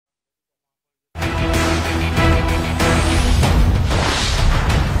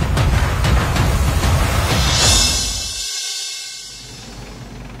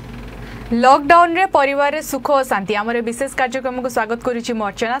Lockdown रे परिवार रे सुख और शांति आमर विशेष कार्यक्रम को स्वागत करुच्ची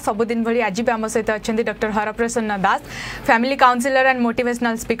अर्चना सबुदिन भली आज भी आम सहित अच्छा doctor हरप्रसन्न Das family councillor and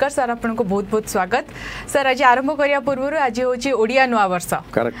motivational speaker sir आपन को बहुत बहुत स्वागत सर। आज आरंभ करिया पूर्व आज होची ओडिया नुआ वर्ष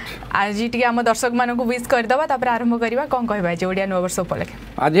करेक्ट आज टी आम दर्शक मान को विश करदबा तापर आरंभ करिवा कोन कहबा आज ओडिया नुआ वर्ष उपलक्षे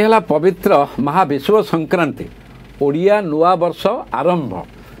आज हला पवित्र महाविश्व संक्रांति ओडिया नुआ वर्ष आरंभ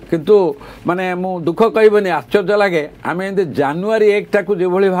किंतु माने मु दुख कहबनी आश्चर्य लगे आम एमती जानुरी 1 टाकू जो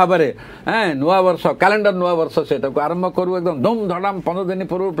भाव में नुआ वर्ष कैलेंडर नुआ वर्ष से आरंभ करूँ एकदम धूम धड़ाम 15 दिन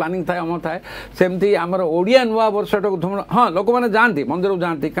पूर्व प्लानिंग थाए अम थाए सेमती आमर ओडिया नुआ वर्ष धूम हाँ लोक मैंने जाती मंदिर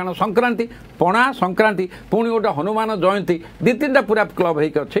जाती कारण संक्रांति पणा संक्रांति पुणी गोटे हनुमान जयंती दी 3टा पूरा क्लब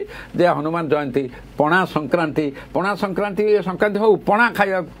होइक अच्छी जे हनुमान जयंती पणा संक्रांति संक्रांति हो पणा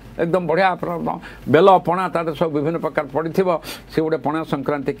खाइबा एकदम बढ़िया बेल पणा तार सब विभिन्न प्रकार पड़ी से गोटे पणा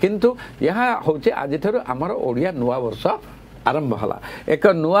संक्रांति किंतु यह हूँ आज आमर ओडिया नुआ वर्ष आरंभ है एक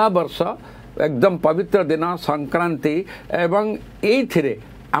नुआ वर्ष एकदम पवित्र दिन संक्रांति एवं ये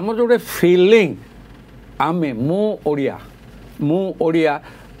आम जो फीलिंग आमे मु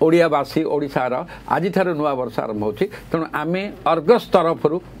ओडियावासी ओडिशार आज नुआ वर्ष आरंभ हो तेणु आम अर्गस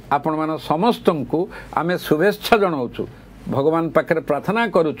तरफ आपण मान समस्त को आम शुभेच्छा जनाऊँ भगवान पाखे प्रार्थना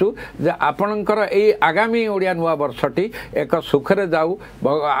करुचु जे आपणकर ए आगामी ओडिया नुआ वर्षटी एक सुखरे जाऊ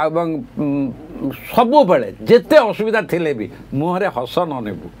एवं सबु बेले जेते असुविधा थिले भी मुहरे हस न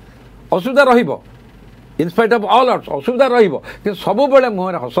नेबु असुविधा रहिबो इनस्पाइट ऑफ ऑल असुविधा रहिबो कि सबु बेले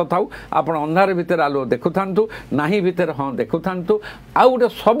मुहरे हस थाउ आपण अंधार भितर आलो देखु थांतु नाही भितर हाँ देखु थांतु आ गोटे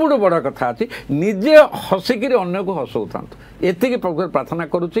सबुठ बड़ कथा अछि निजे हसिकिरी अन्य को हसौ थांतु एतिकी प्रभु प्रार्थना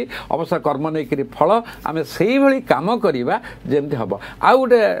करुच्ची अवश्य कर्म नहीं फल आम से भाई कम करवा जमी हम आ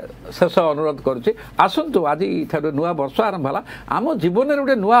गोटे शेष अनुरोध करुच्ची आसतु आज नुआ वर्ष आरंभ है आम जीवन में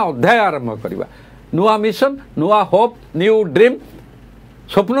गोटे नुआ अध्याय आरंभ करवा नुआ मिशन नुआ होप न्यू ड्रीम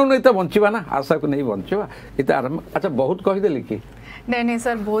स्वप्न नहीं तो बंचवा ना आशा को नहीं बंचवा ये आरंभ अच्छा बहुत कहीदेली कि नहीं नहीं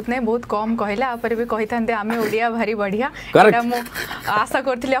सर बहुत नहीं बहुत कम कहला आपर भी कही था आम ओडिया भारी बढ़िया मु आशा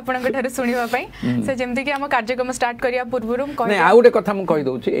करथि आपन के सुनिबा पई से जेमति कि हम कार्यक्रम स्टार्ट करिया पूर्व नहीं आ गोटे कथा मु कहि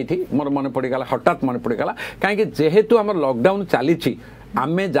दउची एठी मोर मन पड़ी गला हठात मन पड़ी गला काहे कि जेहेतु हमर लॉकडाउन चलीची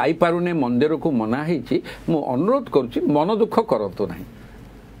आमे जाई पारुने मंदिर को मना हिची मु अनुरोध करूची मन दुख करतो नहीं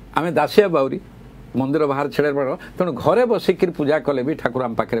आमे दासिया बाउरी मंदिर बाहर छेड़ पड़ तेणु घरे बसिक पूजा कले भी ठाकुर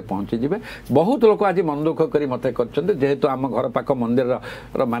आम पाखे पहुँची जाए बहुत लोग आज मन दुख कर मत जेहेतु आम घर पाख मंदिर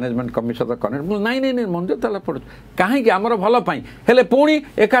मैनेजमेंट कमिशन कनेक्ट नाई नहीं मंदिर ताला पड़ू कहीं आमर भल हेले पुणी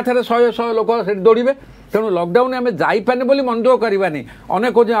एकाथरे 100 लोक दौड़े तेणु लॉकडाउन आम जापारे बोली मन दुख करवानी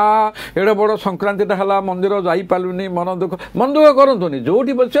अनेक कहे एड़े बड़ संक्रांतिटा है मंदिर जापारूनी मन दुख करूनी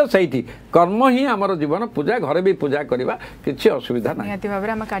जोटी बस से कर्म ही आमर जीवन पूजा घरे भी पूजा करवा किसी असुविधा ना निहाती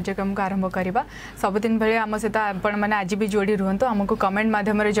भाव में कार्यक्रम को आरंभ करवा सबुदिन भाई आम सहित आपने आज भी जोड़ी रुहतु आमको कमेंट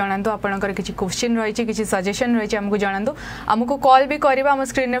माध्यम जनातु आपंकर किसी क्वेश्चन रही किसी सजेशन रही आमको जनातु आमको कॉल भी करवा आम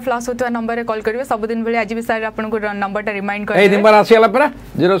स्क्रीन में फ्लैश होता नंबर में कॉल करेंगे सबुदिन भाई आज भी सार आपको नंबरटा रिमाइंड कर नंबर आसीगला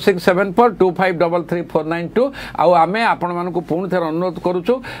 0674253349 आउ आमे आपण मानक पुणी थे अनुरोध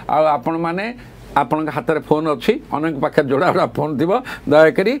करुचु आपण माने आपण हाथ में फोन अच्छी अनेक पाखे जोड़ा फोन थी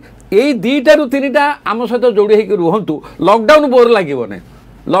दयाकोरी यही 2टा ରୁ 3टा आम सहित जोड़ी होकर रुहतु लॉकडाउन बोर लगे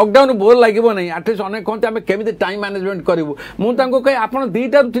लॉकडाउन बोर लगे नहीं आटलिस्ट अनेक कहते आम केमी टाइम मैनेजमेंट करूँ मुझे कहे आप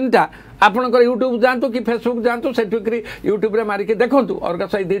 2टा ରୁ 3टा आपणकर यूट्यूब जातु कि फेसबुक जातु से यूट्यूब रे मारिक देखु अर्ग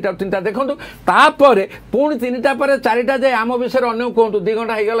सही 2टा ରୁ 3टा देखु तापर पुणी 3टा पर 4टा जाए आम विषय अन्य कहतु 2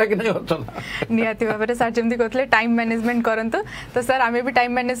 घंटा होगला कि नहीं अच्छा निहाती भाव में सर जमी कहते टाइम मैनेजमेंट करंतु तो सर आम भी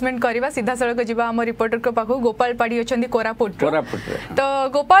टाइम मैनेजमेंट करवा सीधा सड़क जा आम रिपोर्टर को पाखु गोपाल पाड़ी अच्छा कोरापुट तो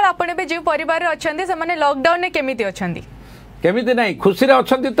गोपाल आपने भी जो परिवार अच्छा से लॉकडाउन केमी अच्छा केमिति नहीं खुशी रे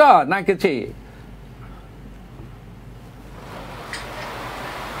अछंती तो ना किछि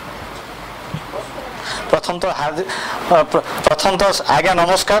प्रथम तो आज्ञा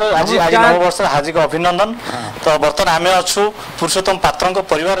नमस्कार आज नववर्ष हार्दिक अभिनंदन तो बर्तमान आम अच्छु पुरुषोत्तम पात्र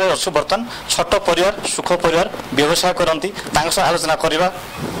परिवार अच्छु बर्तमान छोट परिवार सुख परिवार व्यवसाय करती आलोचना करवा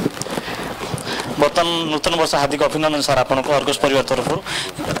बर्तमान नूतन वर्ष हार्दिक अभिनंदन सर आपन को अर्गस परिवार तरफ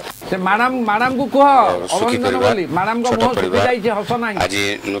मैडम को कह अभिनंदन बोली मैडम को बहुत सुविधा है हस ना आज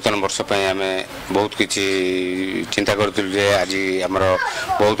नूतन वर्ष पे आम बहुत किछि चिंता करथि जे आज हमर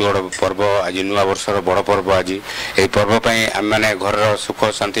बहुत बड़ पर्व आज नुआ वर्षर बड़ पर्व आज ए पर्व पे आम माने घर सुख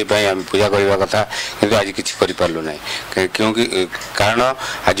शांति पे आम पूजा करबा कथा किंतु आज किछि करि पारलु नै क्योंकि कारण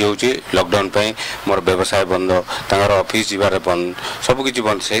आज होची लॉकडाउन पे मोर व्यवसाय बंद तांगर ऑफिस जीवार बंद सब किछि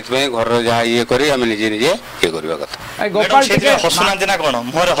बंद सेत पे घर जहा ये करी आम निजे निजे ये करबा कथा गोपाल टिके हसना देना कोन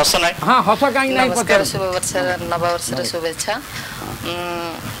मोर हस नै हां हस काई नै नमस्कार शुभ वर्ष नव वर्ष शुभेच्छा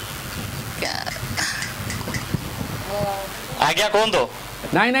आज्ञा कोन तो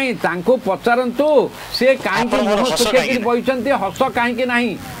ନାଇଁ ନାଇଁ ତାଙ୍କୁ ପଚାରନ୍ତୁ ସେ କାହିଁକି ମୁହଁ ଶୁଖେଇକି ବଇଛନ୍ତି ହସ କାହିଁକି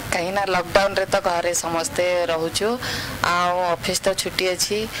ନାହିଁ कहीं ना लॉकडाउन रे तो घरे समस्ते रहूछु ऑफिस तो छुट्टी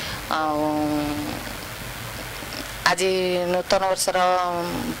अछि आज नूतन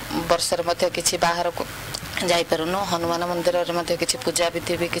वर्षर मध्य किछि बाहर को जाई पारुनु हनुमान मंदिर रे मध्य किछि पूजा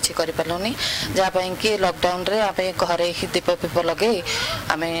विधि भी किछि करि पालुनी जा पई कि लॉकडाउन रे आमे घरे ही दीप पीप लगे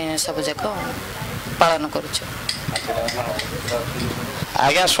आमे सब जक पालन करूछु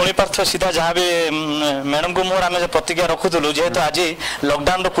आज्ञा शुणी पार्थ सीधा जहाँ भी मैडम को मोर आम प्रतिज्ञा रखुलु जेहेतु आज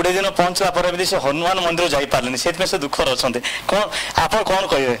लॉकडाउन 20 दिन पहुंचला पर भी से हनुमान मंदिर जाई पारले से दुखर अच्छा कौन आप कौन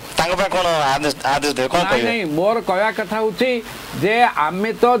कहे कौन आदेश दे कौन कहे नहीं मोर कहया कथा होची जे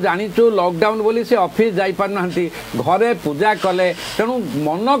आमे तो जानिचु लॉकडाउन बोली से ऑफिस जाई पार नहंती घरे पूजा कले तेणु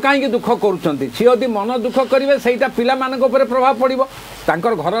मन काहे दुख करूछंती सी यदि मन दुख करिवे सेटा पिला मानक ऊपर प्रभाव पड़िबो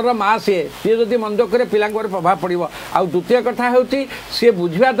तांकर घरर माँ सी जदि मन दुख करे पिला प्रभाव पड़िबो आ द्वितीय कथा होची सी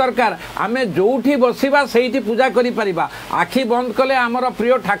बुझा दरकार आमे जोठी बसिबा सेठी पूजा करि परिबा आखि बंद कले आमर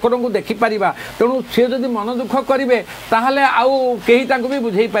प्रिय ठाकुर को देखि परिबा तेणु सी जदि मन दुख करिवे ताहले आउ केही तांको भी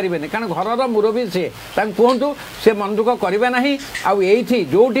बुझेई परिबेनी कारण घरर मुरबी सी तांको कहंतु से मन दुख करिवे नाही आउ एठी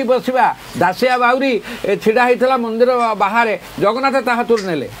जोठी बसिबा दासिया बाउरी छिडा हैतला मंदिर बाहर जगन्नाथ ताहातुर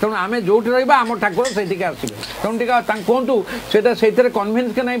नेले तेणु आमे जोठी रहिबा आम ठाकुर सेठी के आसीबे तेणु टिका तांको कहंतु सेटा सेथिरे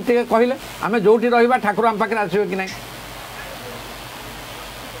कन्विन्स के नाही टिका कहिले आमे जोठी रहिबा ठाकुर आम पाखरे आसीबे कि नाही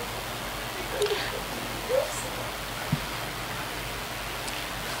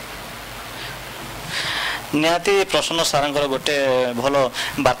निहाती प्रसन्न सारंकर गोटे भल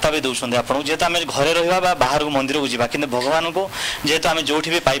बार्ता भी दौरान आपको जेहेतु आम घरे रहा बाहर को मंदिर को जावा कि भगवान को जेहेतु आम जो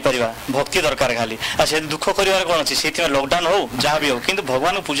भी पाइपर भक्ति दरकार खाली से दुख कर कौन अच्छी से लॉकडाउन हो जहाँ भी हो कि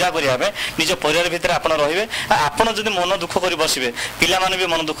भगवान को पूजा करने निज परिवार भितर आप रे आपड़ जब मन दुख कर बसवे पिला भी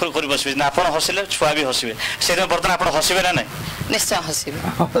मन दुख कर बसवे आप हसिले छुआ भी हसवे से बर्तमान आप हसवे ना नहीं निश्चय हसबे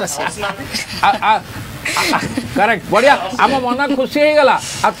करेक्ट बढ़िया आम मन खुशी हो गला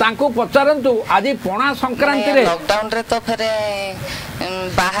आपको पचारतु आज पणा संक्रांति रे लॉकडाउन रे तो फेरे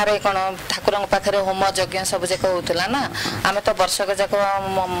बाहर कौन ठाकुर पाखे होम यज्ञ सब जाक होता ना आम तो वर्षक जाक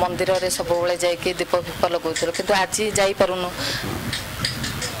मंदिर रे सब जाकि दीप फीप लगौलु कि आज जाई पारुनु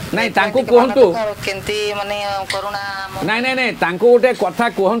नहीं तांको कहंतु केंती माने करुणा नहीं नहीं नहीं तांको गोटे कथा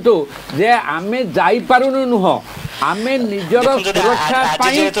कहंतु जे आमे जाई पारुनु नुह आमे निजर सुरक्षा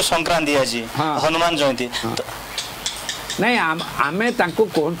पाई जेहेतु संक्रांति आज हनुमान जयंती नहीं आमे तांको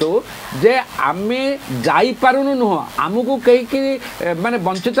कहंतु जे आमे जाई पारुनु नुह आमको कहीं माने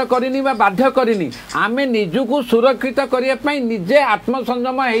वंचित करनी बा बाध्य करनी आमे निजको सुरक्षित करिया पई निजे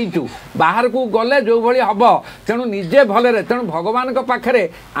आत्मसंयम हेइचु बाहर को गले जो भली हबो तेणु निजे भलरे तेणु भगवान को पाखरे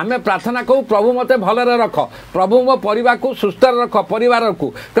आमे प्रार्थना करू प्रभु मते भलरे रख प्रभु मो परिवार को सुस्थ रख परिवार को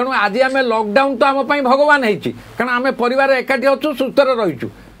तेणु आज आमे लॉकडाउन तो आम पई भगवान हेइची कारण आमे परिवार एकाठी अछु सुस्थ रहिचु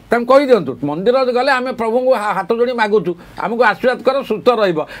तुम कही दिंतु मंदिर गले आम प्रभु को हाथ जोड़ी मागुचु आमको आशीर्वाद कर सुस्थ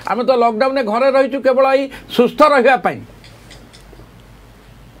रम तो लॉकडाउन घरे रहीचु केवल यही सुस्थ रही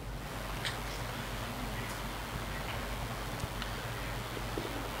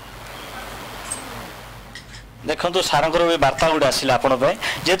देखो सारंकर भी वार्ता गुड़े आसला आपण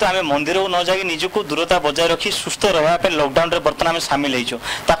जेहेतु आम मंदिर को न जाकि निजको दूरता बजाय रखी सुस्थ रहा लॉकडाउन रे बर्तमान आम सामिल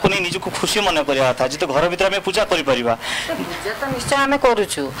होता नहीं निजको खुशी मन करा था जेहेतु घर भीतर आम पूजा कर निश्चय आम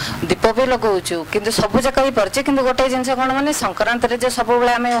करुचु दीप भी लगाऊँ कि सब जाक ही पार्चे कि गोटे जिन कौन मैंने संक्रांति जो सब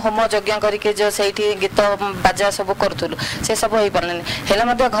आम होम यज्ञ करके जो से गीत बाजा सब करूँ से सब हो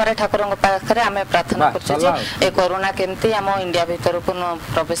पारे घरे ठाकुर पाखे आम प्रार्थना कर कोरोना केमती आम इंडिया भीतर को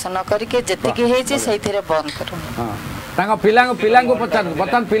प्रवेश न करके जी से बंद कर पिला पचार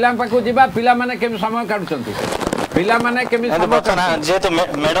बर्तमान पिला जावा पिला माने केम समय काटुचंती पिला माने केम बर्तमान जेहेतु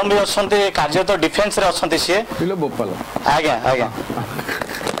मैडम भी अच्छे कार्य तो डिफेन्स रे अच्छे सी पिलो बोपाल आज्ञा आज्ञा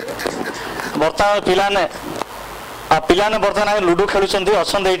बर्तमान पिलाने पिलाने बर्तमान आम लुडो खेलुंट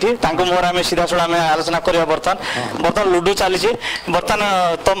अच्छा मोहर आम सीधा छड़ा आम आलोचना करवा बर्तमान लुडो चली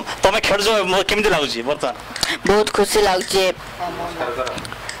बर्तमान तुम खेल केमी लगुच बर्तमान बहुत खुशी लगुच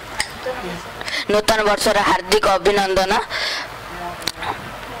नूतन वर्ष हार्दिक अभिनंदन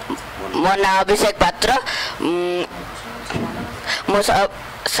मो ना अभिषेक पात्र मु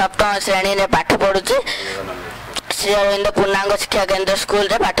सप्तम श्रेणी में पाठ पढ़ुची श्री अरविंद पूर्णांग शिक्षा केंद्र स्कूल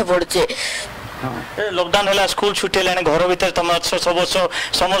रे पाठ पढ़ुची लॉकडाउन है स्कूल छुट्टी है घर भीतर तुम अच्छे सब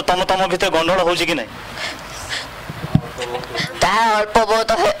तुम तुम भीतर गंडल हो कि नहीं अल्प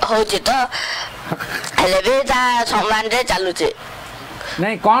बहुत हो समान रे चलुचे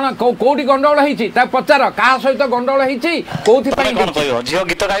नहीं कौन कौटी गंडगोल होती पचार क्या सहित गंडगोल होती कौथि कौन कह झील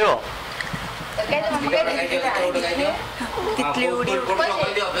गीत गाइब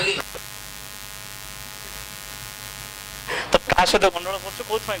तो ତା ସହିତ ଗଣ୍ଡଗୋଳ କରୁଛୁ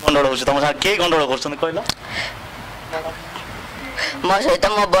କୋଉଥିପାଇଁ ଗଣ୍ଡଗୋଳ ହଉଛି ତମ ସାଙ୍ଗେ କିଏ ଗଣ୍ଡଗୋଳ କରୁଛନ୍ତି କହିଲ ମୋ ସହିତ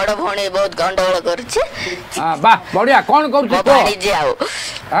ମୋ ବଡ ଭଉଣୀ ବହୁତ ଗଣ୍ଡଗୋଳ କରୁଛି ବାଃ ବଢିଆ କଣ କରୁଛି ମୋ ଭାଣିଜୀ ଆଉ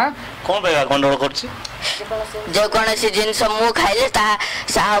କଣ ପାଇଁ ଗଣ୍ଡଗୋଳ କରୁଛି ଯେକୌଣସି ଜିନିଷ ମୁଁ ଖାଇଲେ ତାହା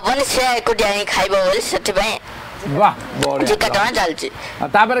ହବନି ସେ ଏକୁଟିଆ ହିଁ ଖାଇବ ବୋଲି ସେଥିପାଇଁ ବାଃ ବଢିଆ ଚିକାଟଣା ଚାଲିଛି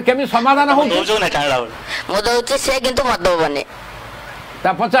ତାପରେ କେମିତି ସମାଧାନ ହଉଛି ମୁଁ ଦଉଛି ସେ କିନ୍ତୁ ମତ ଦବନି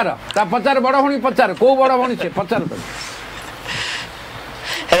ତା ପଚାର ବଡ ଭଉଣୀ ପଚାର କୋଉ ବଡ ଭଉଣୀ ସେ ପଚାର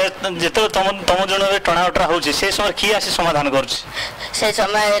ଯେତେବେଳେ ତମ ଜଣରେ ଟଣା ଉଟରା ହଉଛି ସେ ସମୟରେ କିଏ ଆସି ସମାଧାନ କରୁଛି ସେ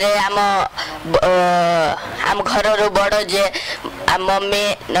ସମୟରେ ଆମ ଘରରୁ ବଡ ଯେ ମମି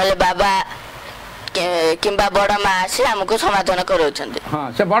ନହେଲେ ବାବା କିମ୍ବା ବଡ ମା ଆସି ଆମକୁ ସମାଧାନ କରାଉଛନ୍ତି ହଁ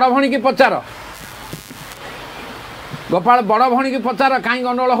ସେ ବଡ ଭଉଣୀ କି ପଚାର ଗୋପାଳ ବଡ ଭଉଣୀ କି ପଚାର କାହିଁ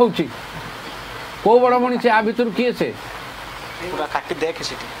ଗଣ୍ଡଗୋଳ ହଉଛି କୋଉ ବଡ ଭଉଣୀ ସେ ଆ ଭିତରୁ କିଏ ସେ ପୁରା କାଟି ଦେଖେ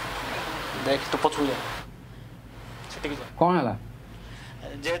ସେଠି ଦେଖ ତୁ ପଛକୁ ଯା ସେଠିକି ଯା କଣ ହେଲା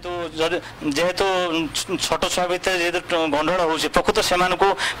ଯେହେତୁ ଛୋଟ ଛୁଆ ଭିତରେ ଯେହେତୁ ଗଣ୍ଡଗୋଳ ହଉଛି ପ୍ରକୃତ ସେମାନଙ୍କୁ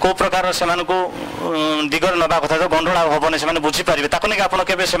କୋଉ ପ୍ରକାର ସେମାନଙ୍କୁ ଦିଗରେ ନେବା କଥା ଗଣ୍ଡଗୋଳ ହବନି ସେମାନେ ବୁଝିପାରିବେ ତାକୁ ନେଇକି ଆପଣ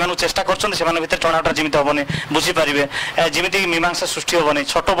କେବେ ସେମାନଙ୍କୁ ଚେଷ୍ଟା କରୁଛନ୍ତି ସେମାନଙ୍କ ଭିତରେ ଟଣାଟା ଯେମିତି ହବନି ବୁଝିପାରିବେ ଯେମିତି ମୀମାଂସା ସୃଷ୍ଟି ହବନି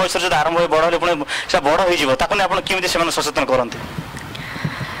ଛୋଟ ବୟସରେ ଯଦି ଆରମ୍ଭ ହୋଇ ବଡ଼ ହେଲେ ପୁଣି ସେଟା ବଡ଼ ହେଇଯିବ ତାକୁ ନେଇ ଆପଣ କେମିତି ସେମାନଙ୍କୁ ସଚେତନ କରନ୍ତି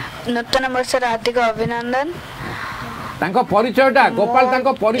ନୂତନ ବର୍ଷର ହାର୍ଦ୍ଦିକ ଅଭିନନ୍ଦନ ତାଙ୍କ ପରିଚୟଟା ଗୋପାଳ ତାଙ୍କ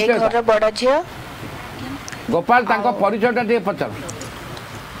ପରିଚୟ ବଡ ଝିଅ ଗୋପାଳ ତାଙ୍କ ପରିଚୟଟା ଟିକେ ପଚାର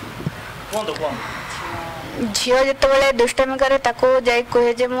ଝିଅ ଯେତେବେଳେ ଦୁଷ୍ଟାମି କରେ ତାକୁ ଯାଇ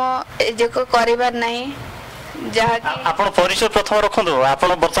କୁହେ ଯେ ମୁଁ ଏଯାକ କରିବାର ନାହିଁ ଯାହାକି ଆପଣ ପରିଚୟ ପ୍ରଥମ ରଖନ୍ତୁ ଆପଣ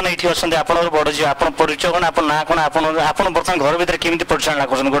ବର୍ତ୍ତମାନ ଏଇଠି ଅଛନ୍ତି ଆପଣଙ୍କର ବଡ ଝିଅ ଆପଣ ପରିଚୟ କଣ ଆପଣ ନାଁ କଣ ଆପଣ ବର୍ତ୍ତମାନ ଘର ଭିତରେ କେମିତି ପରିଚାଳନା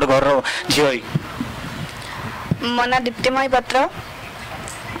କରୁଛନ୍ତି ଗୋଟେ ଘରର ଝିଅ ହେଇ ମୋ ନାଁ ଦୀପ୍ତିମୟୀ ପାତ୍ର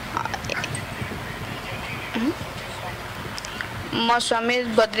ମୋ ସ୍ୱାମୀ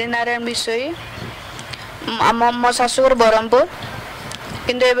ବଦ୍ରିନାରାୟଣ ବିଷୋଇ ମୋ ଶାଶୁଘର ବ୍ରହ୍ମପୁର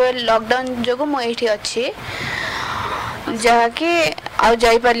କିନ୍ତୁ ଏବେ ଲକଡାଉନ ଯୋଗୁଁ ମୁଁ ଏଇଠି ଅଛି ଯାହାକି ଆଉ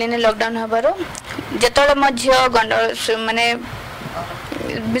ଯାଇପାରିଲିନି ଲକଡାଉନ ହେବାରୁ ଯେତେବେଳେ ମୋ ଝିଅ ମାନେ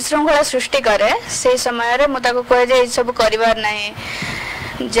ବିଶୃଙ୍ଖଳା ସୃଷ୍ଟି କରେ ସେଇ ସମୟରେ ମୁଁ ତାକୁ କୁହେ ଯେ ଏସବୁ କରିବାର ନାହିଁ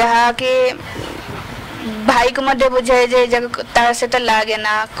ଯାହାକି ଭାଇକୁ ମଧ୍ୟ ବୁଝାଏ ଯେ ତା ସହିତ ଲାଗେ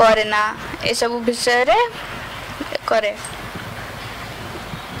ନା କରେ ନା ଏସବୁ ବିଷୟରେ କରେ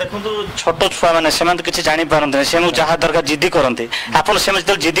ଦେଖନ୍ତୁ ଛୋଟ ଛୁଆ ମାନେ ସେମାନେ କିଛି ଜାଣିପାରନ୍ତି ସେମାନଙ୍କୁ ଯାହା ଦରକାର ଜିଦି କରନ୍ତି ଆପଣ ସେମାନେ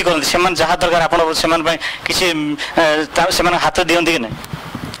ଯେତେବେଳେ ଜିଦି କରନ୍ତି ସେମାନେ ଯାହା ଦରକାର ଆପଣ ସେମାନେ ପାଇଁ କିଛି ସେମାନେ ହାତ ଦିଅନ୍ତି କି ନାହିଁ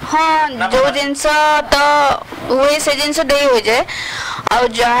ହଁ ଯୋଉ ଜିନିଷ ତ ହୁଏ ସେ ଜିନିଷ ଦେଇ ହୋଇଯାଏ ଆଉ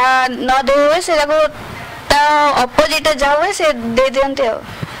ଯାହା ନ ଦେଇ ହୁଏ ସେଟାକୁ ତା ଅପୋଜିଟ ଯାହା ହୁଏ ସେ ଦେଇ ଦିଅନ୍ତି ଆଉ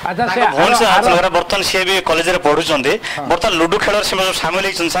ବର୍ତ୍ତମାନ ସିଏ ବି କଲେଜରେ ପଢୁଛନ୍ତି ବର୍ତ୍ତମାନ ଲୁଡୁ ଖେଳରେ ସେମାନେ ସାମିଲ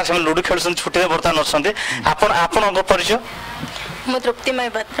ହେଇଛନ୍ତି ସାର୍ ସେମାନେ ଲୁଡୁ ଖେଳୁଛନ୍ତି ଛୁଟିରେ ବର୍ତ୍ତମାନ ଅଛନ୍ତି ଆପଣଙ୍କ ପରିଚୟ ମୁଁ ତୃପ୍ତିମୟୀ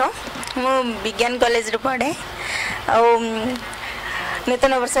ପାତ୍ର ମୁଁ ବିଜ୍ଞାନ କଲେଜରେ ପଢ଼େ ଆଉ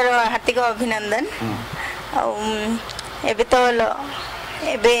ନୂତନ ବର୍ଷର ହାର୍ଦ୍ଦିକ ଅଭିନନ୍ଦନ ଆଉ ଏବେ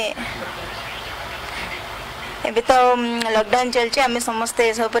ତ ଲକଡାଉନ ଚାଲିଛି ଆମେ ସମସ୍ତେ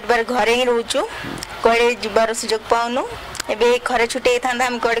ସପରିବାର ଘରେ ହିଁ ରହୁଛୁ କୁଆଡ଼େ ଯିବାର ସୁଯୋଗ ପାଉନୁ ଏବେ ଖରା ଛୁଟି ହେଇଥାନ୍ତା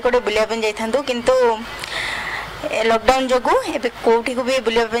ଆମେ କୁଆଡ଼େ କୁଆଡ଼େ ବୁଲିବା ପାଇଁ ଯାଇଥାନ୍ତୁ କିନ୍ତୁ ଲକଡାଉନ ଯୋଗୁଁ ଏବେ କୋଉଠିକୁ ବି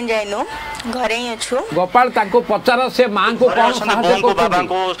ବୁଲିବା ପାଇଁ ଯାଇନୁ ଘରେ ହିଁ ଅଛୁ ଗୋପାଳ ତାଙ୍କୁ ପଚାର ସେ ମାଙ୍କୁ କଣ ସାହାଯ୍ୟ କରୁଛନ୍ତି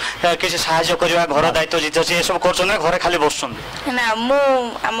ବାବାଙ୍କୁ କିଛି ସାହାଯ୍ୟ କରିବା ଘର ଦାୟିତ୍ୱ ଜିତ ଅଛି ଏସବୁ କରୁଛନ୍ତି ଘରେ ଖାଲି ବସୁଛନ୍ତି ନା ମୁଁ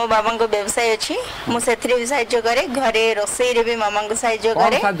ଆମ ବାବାଙ୍କ ବ୍ୟବସାୟ ଅଛି ମୁଁ ସେଥିରେ ବି ସାହାଯ୍ୟ କରେ ଘରେ ରୋଷେଇରେ ବି ମାମାଙ୍କୁ ସାହାଯ୍ୟ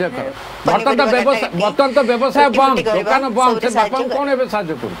କରେ ବର୍ତ୍ତମାନ ତ ବ୍ୟବସାୟ ବନ୍ଦ ଦୋକାନ ବନ୍ଦ ସେ ବାପାଙ୍କୁ କଣ ଏବେ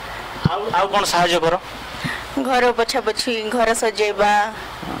ସାହାଯ୍ୟ କରୁ ଆଉ କଣ ସାହାଯ୍ୟ କର ଘର ପୋଛାପୋଛି ଘର ସଜେଇବା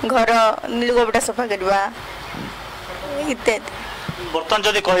ଘର ଲୁଗାପଟା ସଫା କରିବା ଇତ୍ୟାଦି ବର୍ତ୍ତମାନ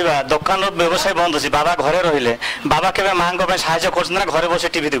ଯଦି କହିବା ଦୋକାନର ବ୍ୟବସାୟ ବନ୍ଦ ଅଛି ବାବା ଘରେ ରହିଲେ ବାବା କେବେ ମାଙ୍କ ପାଇଁ ସାହାଯ୍ୟ କରୁଛନ୍ତି ନା ଘରେ ବସି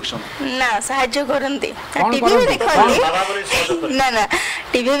ଟିଭି ଦେଖୁଛନ୍ତି ନା ସାହାଯ୍ୟ କରନ୍ତି ଟିଭି ବି ଦେଖନ୍ତି ନା ନା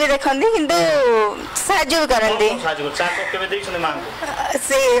ଟିଭି ବି ଦେଖନ୍ତି କିନ୍ତୁ ସାହାଯ୍ୟ ବି କରନ୍ତି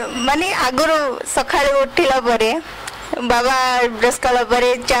ସେ ମାନେ ଆଗରୁ ସକାଳେ ଉଠିଲା ପରେ ବାବା ବ୍ରଶ କଲା ପରେ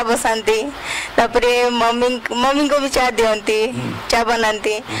ଚା ବସାନ୍ତି ତାପରେ ମମିଙ୍କୁ ବି ଚା ଦିଅନ୍ତି ଚା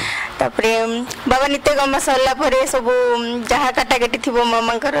ବନାନ୍ତି ତାପରେ ବାବା ନିତ୍ୟକର୍ମ ସରିଲା ପରେ ସବୁ ଯାହା କାଟାକାଟି ଥିବ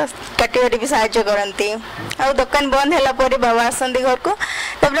ମାମାଙ୍କର କାଟିବାରେ ବି ସାହାଯ୍ୟ କରନ୍ତି ଆଉ ଦୋକାନ ବନ୍ଦ ହେଲା ପରେ ବାବା ଆସନ୍ତି ଘରକୁ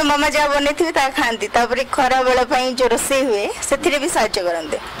ତାପରେ ମାମା ଯାହା ବନେଇଥିବେ ତାହା ଖାଆନ୍ତି ତାପରେ ଖରା ବେଳ ପାଇଁ ଯୋଉ ରୋଷେଇ ହୁଏ ସେଥିରେ ବି ସାହାଯ୍ୟ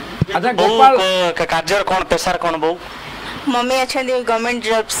କରନ୍ତି କାର୍ଯ୍ୟର କଣ ପେଶାର କଣ ବୋଉ मम्मी अच्छा गवर्नमेंट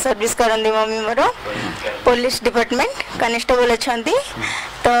जॉब सर्विस करती मम्मी मोर पुलिस डिपार्टमेंट कनेस्टेबल अच्छा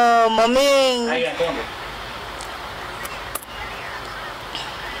तो मम्मी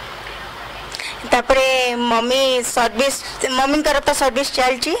तापरे मम्मी सर्विस मम्मी तो सर्विस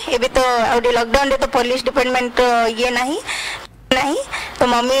चलती एबे तो लॉकडाउन रे तो पुलिस डिपार्टमेंट ये नहीं तो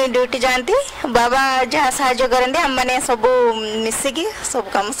मम्मी ड्यूटी जाती बाबा जहाँ साहाଯ୍य करते आम मैंने सब मिसिकी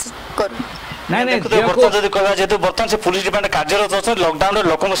सब काम करूँ जब कह जेहतु बर्तमान से पुलिस डिपार्टमेंट कार्यरत अच्छा लकडाउन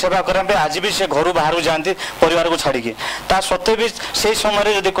लोक सेवा करने आज भी से घर बाहर जाती परिवार को छाड़ी सत्वे भी से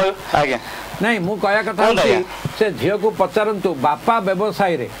समय जब कह आज्ञा नहीं मु कहया कथा से झील को पचारतु बापा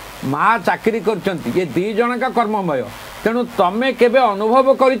व्यवसाय रे माँ चाकरी करछंती ये दी जन का कर्ममय तेणु तमें केबे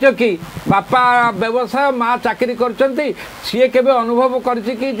अनुभव करिछ कि बापा व्यवसाय माँ चाकरी करछंती सी केबे अनुभव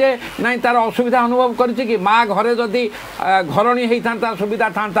करिछि कि जे नहीं तार असुविधा अनुभव करिछि कि माँ घरे जदि घरणी होता सुविधा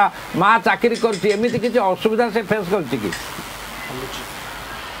था माँ चाकरी करछि एमिति किछि असुविधा से फेस करछि कि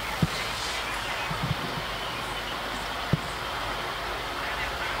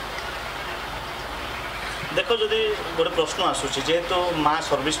देख जदि गोटे प्रश्न आसूसी जेहेतु माँ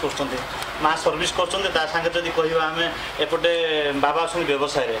सर्विस कर सागे जदि कह आम एपटे बाबा अच्छा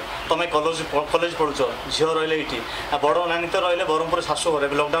व्यवसाय तुम कॉलेज पढ़ुच झील रही ये बड़ नानी तो रही ब्रह्मपुर शाशु घर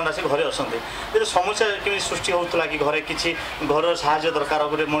लकडाउन आसिक घरे अच्छा समस्या कमी सृष्टि होता कि घरे किसी घर साहाय्य दरकार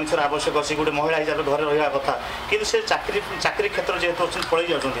गोटे मनुष्यर आवश्यक अच्छी गोटे महिला हिसाब से घरे रहा कथा कि चाकरी क्षेत्र जेहतु अच्छे पलि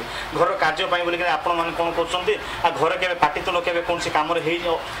जाऊँगी घर कार्यपाई बोलिक आपण मैंने कौन कर घरे के पाटितुल के कौन कम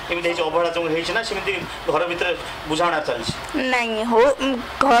अवहेला जो होना सेमती घर भीतर बुझाणा चली नहीं हो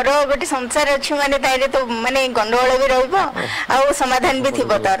घर गोटे संसार अच्छी माने ताइरे तो माने गंडगोल भी रहिबो आ समाधान भी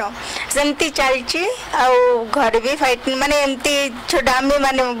थिबो तार सेमती चलची आ घर भी फाइट माने एमती छोटा आमे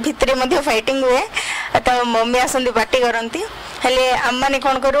माने भितरे मध्ये फाइटिंग हुए तो मम्मी आसंदी पार्टी करंती हेले हम माने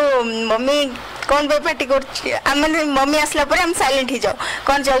कोन करू मम्मी कौन बे पार्टी कर आम मम्मी आसला पर हम साइलेंट ही जाओ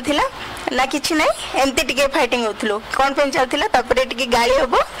कौन चलथिला ना किछि नहीं एमती टिके फाइटिंग होथलो कौन पेन चलथिला तापरे टिके गाली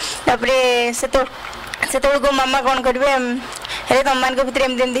होबो तापरे से को मामा कौन करेंगे हेले तुम मान भितर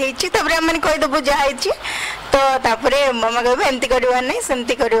एमती मैंने कहीदेबू जहाँ तो मामा कहे एमती करार नहीं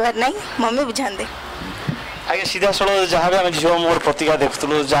सेमती करार नहीं मम्मी बुझाते आगे सीधा सड़क जहाँ भी आम झील मोर प्रतिक्रिया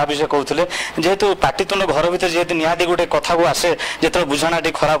देखुलु जहाँ भी से कहते जेहेतु पाटितुंड घर भर जेहतु निहाती गोटे कथा को आसे जो बुझाणा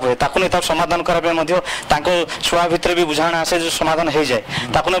खराब हुए ताकू नहीं समाधान करने छुआ भितर भी बुझाणा आसे जो समाधान हो जाए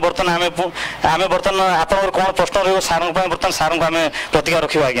ताकू नहीं बर्तमान आम बर्तमान आप कौन प्रश्न रही सार बर्तमान सार को आम प्रतिक्रिया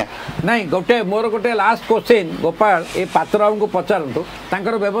रखा आज्ञा नहीं गोटे मोर गोटे लास्ट क्वेश्चन गोपाल ये पात्र बाबू को पचारतु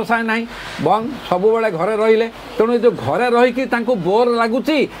तांकर व्यवसाय नहीं बंद सब बेले घरे रहिले तेणु जो घरे रही बोर लगुच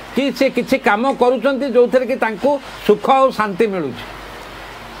कि सी किसी कम करुँच जो कि तांको सुख और शांति मिलू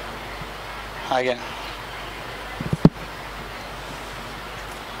आज्ञा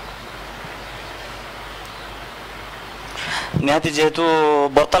निहाती जेहेतु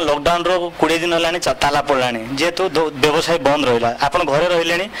बर्तमान लकडाउन रो 20 दिन है ताला पड़ा जेहेतु व्यवसाय बंद रहा आप घरे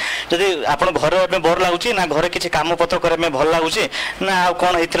रही जदि आप घर बोर लगुच ना घरे किसी कम पत्र करने भल लगुच ना आ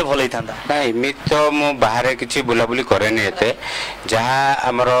कौन ये भल होता ना एमती तो मु बाहर किसी बुलाबुली कैनि एत जहाँ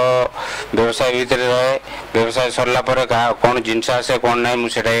आमर व्यवसाय भितर रहे व्यवसाय सरला कौन जिनस आसे कौन ना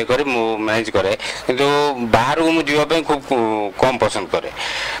मुझे ये कर मैनेज करे किंतु बाहर को मुझे खूब कम पसंद करे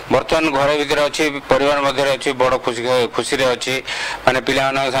बर्तमान घर भितर अच्छी परिवार मध्य अच्छी बड़ खुशी अच्छी माने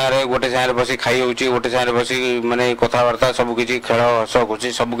पिला सारे गोटे सागर बस खाई होची गोटे सागर बस माने कथबार्ता सबकि खेल हस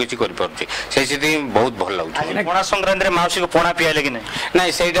खुशी सबकि से बहुत भल लगे पणा संक्रांति मौसी को पणा पियाले कि ना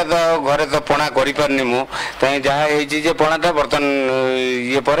सहीटा तो घरे तो पणा करें मुझे जहाँ पणाटा बर्तमान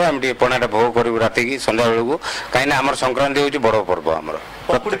ये पर आम पणाटा भोग करूँ राति की संध्या बेलू कहीं आम संक्रांति हूँ बड़ पर्व आम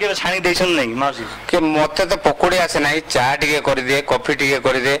पकुड़ी के छाणी देछन नहीं मौसी के मते तो पकुड़ी आसे नहीं चा टिके कर दे कॉफी टिके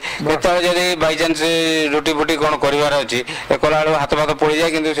कर दे केतल जदी बाय चांस रोटी फुटी कोन करिवार अछि एकला हाथ भात पड़ी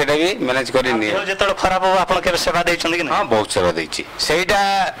जाए किंतु सेटा भी मैनेज करि नि जेतल खराब हो आपण के सेवा देछन कि हां बहुत सेवा देछि सेटा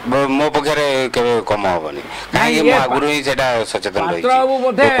मो पखरे के कम होबनी काहे मो आगुरु ही सेटा सचेतन रही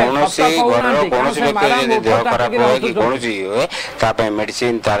कोनोसी घर कोनोसी व्यक्ति जदी देह खराब होय कि कोनोसी होय ता पे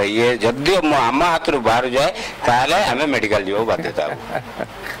मेडिसिन तार ये जदी आम हाथ बाहर जाए ताले हमें मेडिकल जीव बाध्यता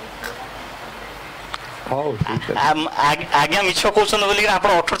आज्ञा मिछ कहउछन बोली आप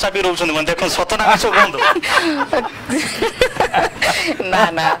 18 चापी रहउछन मन देखन सतना मिछ कहंदो ना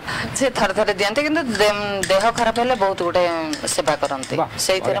ना से थर थर दियंते किंतु देह खराब हेले बहुत गुटे सेवा करंते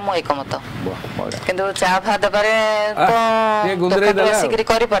सेइथरे मो एकमत किंतु चा फा दबारे तो सिकरी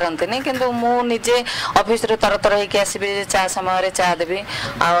करि परंते नै किंतु मु निजे ऑफिस रे तर तर हेके आसीबे चा समय रे चा देबी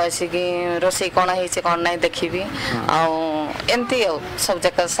आ आसीकी रोसई कोन हेचे कोन नै देखिबी आ एंती सब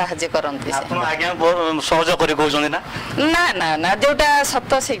जगह सहाय्य करंते से आपण आज्ञा सहयोग करी कहउछन ना ना ना ना जोटा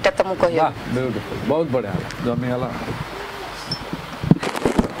सत्य सेटा त मु कहियो बहुत बढ़िया जमी हला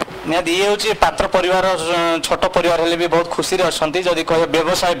निहाती ये हूँ पात्र परिवार छोट परिवार हेले भी बहुत खुशी अच्छा जदि कह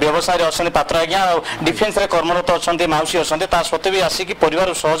व्यवसाय अच्छा पात्र आज्ञा डिफेन्स रे कर्मरत अच्छा मौसी अच्छा सत्वे भी आसिक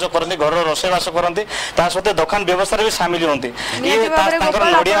परिवार सहयोग करते घर रोषेबास करते सत्वे दुकान व्यवसाय भी सामिल होती धन्यवाद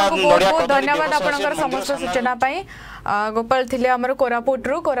आपनकर समस्त सूचना गोपाल थिले हमर कोरापुट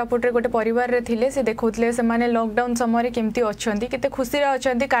रे गोटे परिवार रे थिले से देखौतले से माने लॉकडाउन समय रे केमती अछंती केते खुशी रे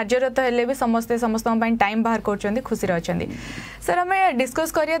अछंती कार्यरत हेले भी समस्त पई टाइम बाहर करछंती खुशी रे अछंती सर हमें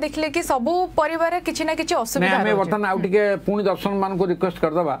डिस्कस करिया देखले कि सबु परिवार किछि ना किछि असुविधा हमें बर्तन आउ टिके पुणी दर्शक मान को रिक्वेस्ट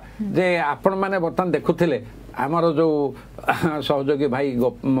कर दबा जे आपण माने बर्तन देखुथिले आमर जो सहयोगी भाई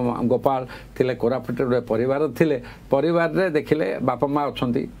गोपाल थिले कोरापुट रे परिवार थिले परिवार रे देखिले बापा माँ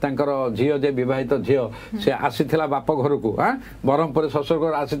अछंती तांकर झियो जे विवाहित झियो से आसीथिला बाप घर को बरहमपुर ससुर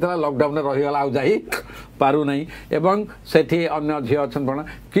घर आसीथिला लॉकडाउन रे रही गला आ जाई पारु नहीं एवं सेठी अन्य झियो अछन पण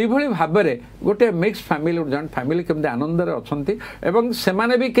कि भली भाबरे गोटे मिक्स फैमिली जॉइंट फैमिली केमते आनंद रे अछंती एवं से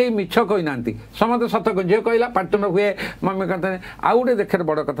माने भी केही मिछ कहि नांती समते सत झियो कहला पाटन हुए मम्मी कहते आ गोटे देखे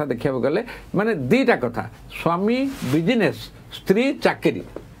बड़ कथा देखिया गले माने दीटा कथा स्वामी बिजनेस स्त्री चाकरी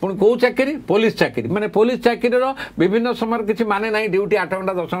पुणी कौ चाकरी पुलिस चाकरी माने पुलिस चाकरी विभिन्न समय किसी माने ना ड्यूटी 8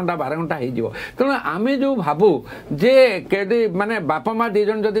 घंटा 10 घंटा 12 घंटा हो तेणु आम जो भावु जे के माने बापा माँ दी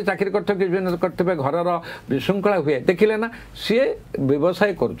जन जदि चाकरी करते घर विशृंखला हुए देखिले ना सी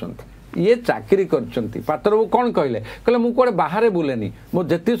व्यवसाय कर ये चाकरी करचंती पात्र बाबू कौन कहले कहले मु कोड़े बाहर बुलेनी मो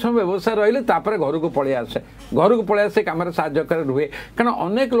जति समय व्यवसाय रहिले तापर घर को पळे आसे काम साहाय्य करे रुहे कारण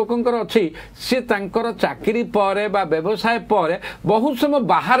अनेक लोकंकर अछि से तांकर चाकरी परे बा व्यवसाय परे बहुत समय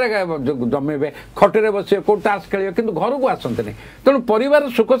बाहर जमेबे खटरे बसे को टास्क खेलियो किंतु घर को आसंते नहीं तेणु परिवार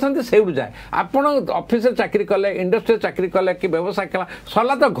सुख शांति सेउड जाए आपण ऑफिस चाकरी कले इंडस्ट्री चाकरी कले कि व्यवसाय कला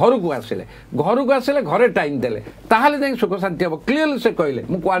सला तो घर को आसिले घरे टाइम देले ताहाले जाई सुख शांति हम क्लियरली से कहले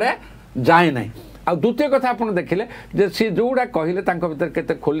मु कुआडे जाए ना आ द्वितीय कथा आप देखिले जे सी जोड़ा कहले तांको भीतर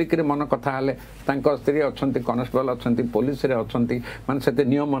केते खोलिक मन कथा हाले तांको स्त्री अछंती कॉन्स्टेबल अछंती पुलिस रे अछंती माने सेते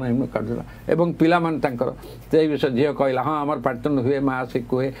नियम नहीं काटला एवं पिला मान तांकर जे विषय झियो कहला हां हमर पार्टन हुए मां से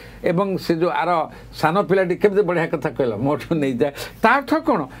कहे एवं से जो आर सान पिलाटी केते बढ़िया कथा कहला मोठो नहीं जाए ताठ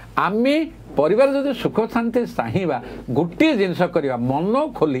कोन आमी परिवार जदि सुख शांति चाहिबा गोटे जिंस करबा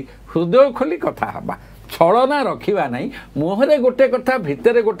मन खोली हृदय खोली कथा हबा छलना रखा ना मुहरे गोटे कथा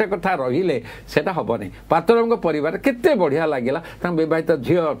भितर गोटे कथा रहिले सेटा हम नहीं पात्र परिवार केते बढ़िया लगे विवाहित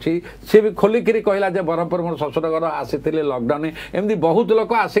झील अच्छी सी भी खोलिक कहला बरहमपुर मोर ससुर घर आसी लॉकडाउन एमती बहुत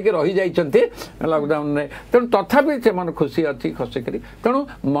लोग आसिक रही जाइए लॉकडाउन तेणु तथापि से मन खुशी अच्छी खसिक तेणु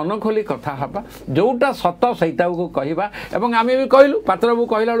मन खोली कथा हवा जोटा सत सहीटा को कहवा एवं आम भी कहलु पात्र बाबू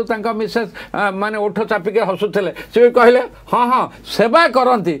कहला बेलू मिसेस माने ओठ चापिक हसुले सी भी कहले हाँ हाँ सेवा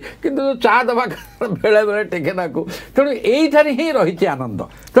करती किंतु चा दबा बेले बेले टेकेना को तेणु यही ही रही आनंद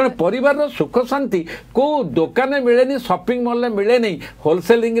तेणु परिवार सुख शांति को दुकान मिले शॉपिंग मॉल मिले नहीं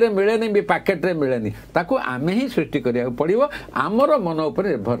होलसेलिंग रे मिले नहीं भी पैकेट रे मिले नहीं ताकू आमे ही सृष्टि करिया पड़िबो आमर मन उपर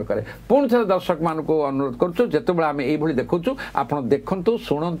निर्भर करे पुणी थे दर्शक मान को अनुरोध करूँ जितेबाला आम यही देखुचु आपड़ देखु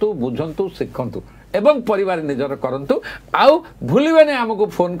शुणु बुझंतु शिखंतु एवं परिवार निजर करंतु आउ भूलिबेनी हमको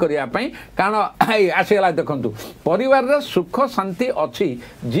फोन करिया पई कारण आसीगला देखंतु परिवार सुख शांति अच्छी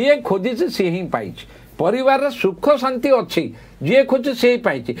जी खोजी सी ही पाई परिवार सुख शांति अच्छी जी खोजी से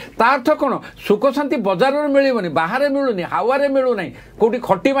पाई अर्थ कौन सुख शांति बाजार में मिलबनी बाहर मिलूनी हावे मिलूना कौटी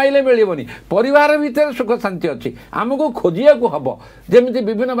खटी माइले मिलबनी परिवार भितर सुख शांति अच्छी आमको खोजिया को हम जमी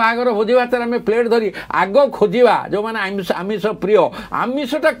विभिन्न बाहागर भोजी भात आम प्लेट धरी आग खोजा जो मैंने आमिष प्रिय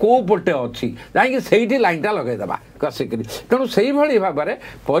आमिषटा कौ पटे अच्छी जाकि लाइनटा लगेदेवा कसिक तेणु से भाव में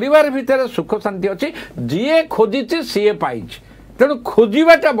परिवार भितर सुख शांति अच्छी जी खोजी सी पाई तेणु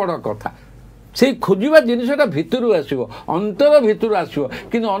खोजाटा बड़ कथा से खोजा जिनसा भितर आसो अंतर भितर आसो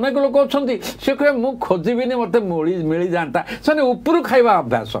कि अनेक लोक अच्छा सी कहे मुझे खोजबिनी मत मिल जाता से उपरू खाଇବା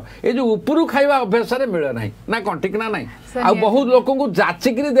अभ्यास ये जो उपरू खाଇବା अभ्यास मिले ना ना कौन ठीक ना ना आ बहुत लोक को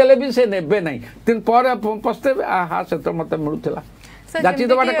जाचिक देले भी से नेबे ना पर पस्तेबे आहा से तो मत मिलूला जाची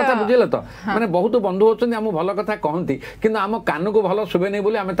दबाटा कथा बुझिले तो माने बहुत बंधु होचंदी हम भल कथा कहंती किंतु आम कान को भल सुबे नहीं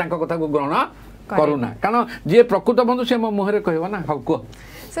बोली आम कथा को ग्रहण करूना कारण जी प्रकृत बंधु से मो मुहरे कहवा ना हाँ कह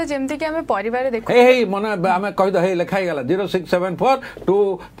सर जेमती कि हमें परिवार देखो हे मन आम कह हे लिखाई गला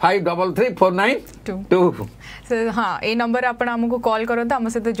 0674253349 सर हाँ ये नंबर आप आमको कॉल करते आम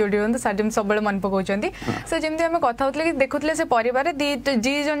सहित जोड़ी हूँ सर सब मन पकाउछंती सर जमी आम कथा होतले कि देखुतले से परिवार जी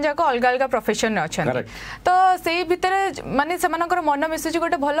जन जाक अलग अलग प्रोफेशन रे अछंती तो सेही भितर माने सेमानकर मन मिसुची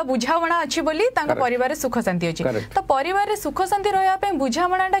गोटे भल बुझावणा अछि बोली तांका परिवार सुख शांति अछि तो परिवार सुख शांति रहया पे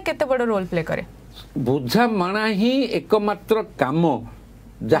बुझावणाटा केते बड़ रोल प्ले करे बुझामणा ही एकमात्र काम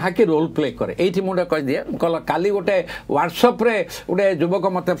जहाँकि रोल प्ले करे ये मुझे कह दिए कल काली गोटे व्हाट्सअप रे गोटे युवक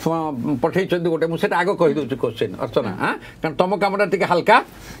मत पठे गोटे मुझे आग कहीदे क्वेश्चन अर्चना हाँ कारण तुम कमटा टी हल्का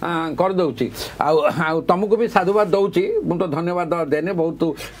କରିदेଉଛି तुमको भी साधुवाद दौची मु तो धन्यवाद देने बहुत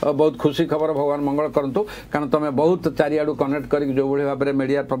बहुत खुशी खबर भगवान मंगल करंतु कारण तुम बहुत चारिआडू कनेक्ट कर जो भाई भाव में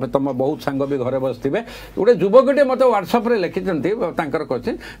मीडिया तुम बहुत सांग भी घरे बसते गोटे युवकटे मत व्हाट्सअप लिखिं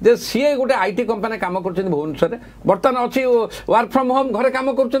क्वेश्चन जे सी गोटे आईटी कंपनी काम कर भुवनेश्वर बर्तमान अच्छी वर्क फ्रॉम होम घरे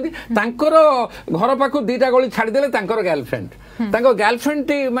काम कर घर पाख दीटा गली छाड़देले गर्लफ्रेंड गर्लफ्रेंड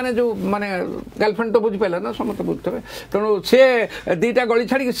टी माने जो माने गर्लफ्रेंड तो बुझिपारे ना समस्त बुझे तेणु सी दीटा गली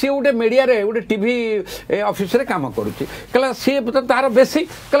छाड़ी सी गोटे मीडिया गोटे टीवी ऑफिस रे काम करुच्ची कहला सी तार बेसी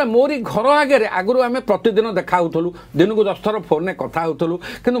कहला मोरी घर आगे आगु आम प्रतिदिन देखा दिन को 10 थर फोन में कथा होलु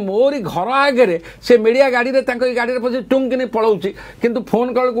कि मोरी घर आगे से मीडिया गाड़ी रे गाड़ी में पचे टुंग कि पलाऊँगी किंतु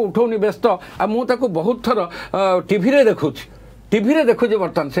फोन कॉल को उठाऊनी व्यस्त आ मुझे बहुत थर टीवी रे देखुची टीवी रे देखुचे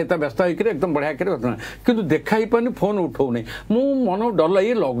बर्तमान से व्यस्त होकर एकदम बढ़िया कर बर्तमान किंतु देखा ही पानी फोन उठाऊनी मु मन डर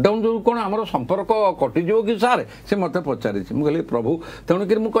ये लॉकडाउन जो कौन आम संपर्क कटिज कि सार से मत पचारि मुझे प्रभु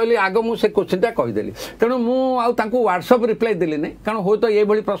तेणुक मुझे आग मुझे क्वेश्चन कहीदेली तेणु मुझे व्हाट्सअप रिप्लाई देली नहीं कारण हो तो ये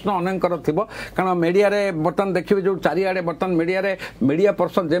प्रश्न अनेकर थी कारण मीडिया बर्तमान देखिए जो चारिआडे बर्तमान मीडिया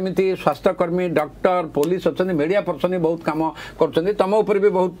पर्सन जमी स्वास्थ्यकर्मी डॉक्टर पुलिस अच्छा मीडिया पर्सन ही बहुत कम कर तुम उपर भी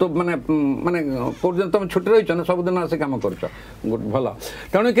बहुत माने माने तुम छुट्टी रही सबुदिन आस कम कर भल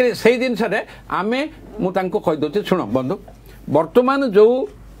तेणुक से जिनस आम मुझे शुण बंधु वर्तमान जो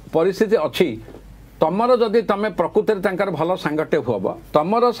परिस्थिति अच्छी तुमर जदि तुम प्रकृति भल सांगटे हुआ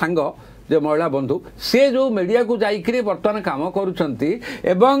तुमर सांग जो महिला बंधु सी जो मीडिया को जाइए बर्तमान कम करुँच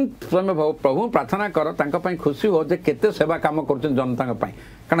प्रभु प्रार्थना कर खुशी हो जे केते सेवा कम कर जनता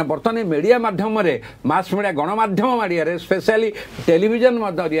कारण बर्तमान मीडिया माध्यम mass media गणमाध्यम Maria specially television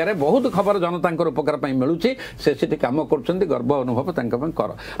Maria बहुत खबर जनता उपकार मिलूँ से कम कर गर्व अनुभव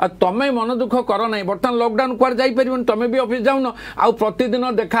कर आ तुम मन दुख कर ना बर्तमान लॉकडाउन कुआर जापर तुम भी ऑफिस जाऊन आउ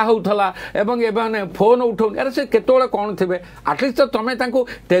प्रतिदिन देखा होता एवं फोन उठाऊ अरे से केत कौन थे आटलिस्ट तो तुम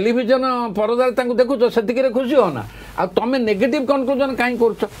टेलीविजन परदार देखुच से खुशी हो ना आ तुम नेगेटिव कनक्लूजन कहीं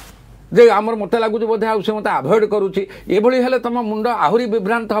कर जे आमर मत लगुच बोधे आसे मत आभोड करुच्ची ये तुम मुंड आहरी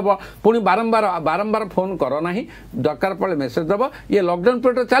विभ्रांत हम पुणी बारंबार फोन कर ना दरकार पड़े मेसेज दब ये लॉकडाउन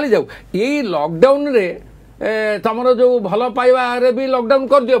पीरियड चली जाऊ यही लॉकडाउन रे तुम जो भल पाइबारे भी लॉकडाउन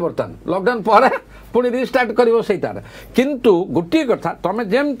कर दियो बर्तमान लॉकडाउन पर पुणी रिस्टार्ट कर सहीटार किंतु गोटे कथा तुम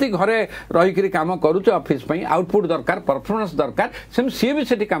जमती घरे रहीकि कम करुच ऑफिस आउटपुट दरकार परफॉर्मेंस दरकार सेम सी भी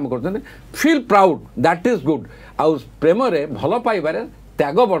सेठी काम कर feel proud that is good आउ प्रेम रे भल पाइबारे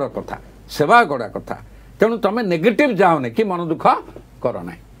त्याग बड़ कथा सेवा बड़ा कथा तेणु तुम नेगेटिव जाओने कि मन दुख कर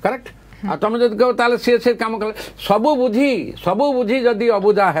ना करेक्ट आ तुम जब कहो ताले सी कम कले सबू बुझी जदि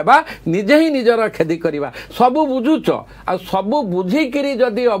अबुझा हेबा निजे ही निजर खेदी करवा सबू बुझुच आ सबू बुझिकी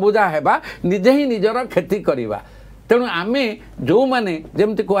जदि अबुझा हेबा निजे ही निजर क्षति करवा तेणु आमे जो माने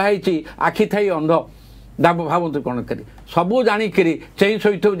जेमती कहुई आखि थाई अंध भावतु कौन करी सबू जाणिकी चई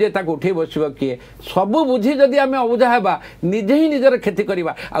शोथु जे उठे बस किए सबू बुझी जदि आम अबुझा हेबा निजे ही निजर क्षति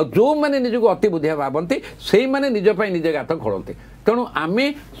करवा आ जो मैंने निजक अति बुद्धिया भावती से मैंने निजपाई निजे गात खोलती तेणु आम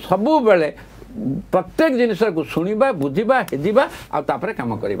सबु बेले प्रत्येक जिनस को शुणा बुझा हेजा आपर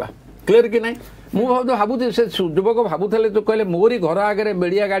कम करवा क्लीयर कि नहीं मुझे भावुँ से युवक भावुले जो कहले मोरी घर आगे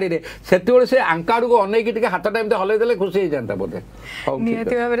मीडिया गाड़ी में से से आंका आड़ को अनेक हाथ टाइम हल्दे खुशी हो जाता बोधे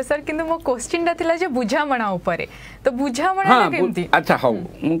निहाती भाव सर कि मो क्वेश्चन था बुझामणा उपर तो बुझामणा केमती अच्छा हाँ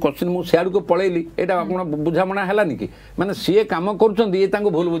मु क्वेश्चन मु सियाड़ को पलैली एटा आपण बुझामणा हेलानी कि माने सी काम करूछन ये तांको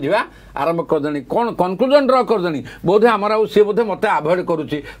भूल बुझिबा आरंभ कर देनी कोन कंक्लूजन ड्रा कर देनी बोधे हमर आ सी बोधे मते अवॉइड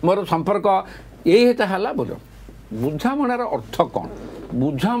करूची मोर संपर्क यही हेता हला बुझ बुझामणार अर्थ कौन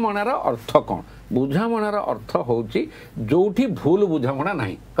बुझामणार अर्थ कौन बुझामणार अर्थ होची जोठी भूल बुझामणा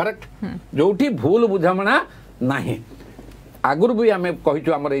नहीं करेक्ट जोठी भूल बुझामणा नहीं आगुर भी आम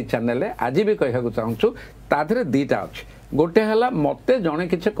कहीचु आमर ये चैनल आज भी कहू चाहूँ ताधे दीटा अच्छे गोटे है मत जड़े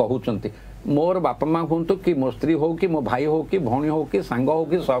किसी कहते मोर बापा माँ हूँ कि मो स्त्री हो कि मो भाई हो कि भौणी हो कि सांग हो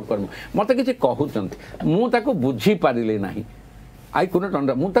कि सहकर्मी मत किसी कहते मुझे बुझी पारिली नहीं आई कुडंट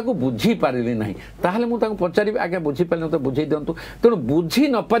अंडरस्टैंड मुझे बुझी पारिली नहीं ताहले मुझे पचारि आगे बुझी पारे तो बुझे दिंतु तेणु बुझी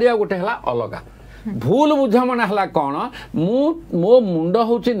न पारिया गोटे है अलगा भूल बुझामणा है कौन मो मुंड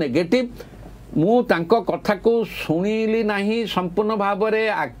हूँ नेगेटिव मु तांको कथा को शुणिली नहीं संपूर्ण भाव में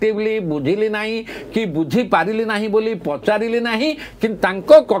एक्टिवली बुझिली नहीं कि बुझी पारिली नहीं बोली पचारिली नहीं कि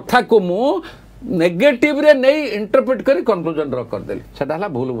तांको कथा को मु नेगेटिव रे नहीं इंटरप्रेट करी कंक्लूजन ड्रा कर देली सेटा हला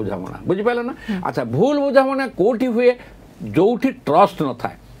भूल बुझामणा बुझी पाले ना अच्छा भूल बुझामणा कोठी हुए जोठी ट्रस्ट न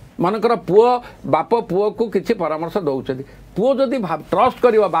थाए मनकर पुओ बाप पुओ को किसी परामर्श दौरान पुओ जदि ट्रस्ट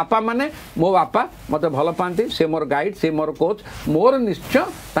कर बापा माने मो बापा मत भल पाती से मोर गाइड से मोर कोच मोर निश्चय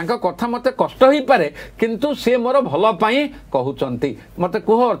तांका कथा मत कष्ट हो पारे किंतु से मोर भल पाई कहउचंती मत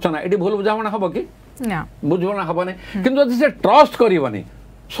कुह अर्चना ये भूल बुझामणा हम कि बुझामणा हेनी किंतु जदि से ट्रस्ट करबनी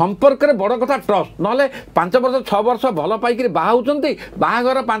संपर्क रे बड़ कथा ट्रस्ट ना 5 वर्ष 6 वर्ष भल पाई बाहाउचंती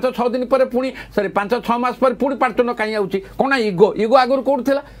बाहागर 5-6 दिन पर पुणी सॉरी 5-6 मास पर पुणी पार्टनर कहीं आउची कोना इगो इगो आगुर कोड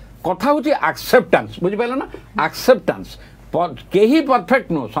थिला कथा होची एक्सेप्टेंस बुझि पाइला ना एक्सेप्टेंस केही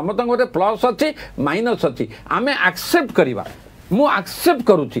परफेक्ट नो समस्त गोटे प्लस अच्छी माइनस अच्छी आमे एक्सेप्ट करिबा मु एक्सेप्ट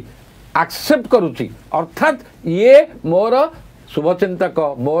करुची अर्थात ये मोर शुभचिंतक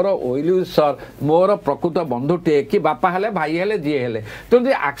मोर ओइल सर मोर प्रकृत बंधुटे कि बापा हेले भाई हेले जी हेले तो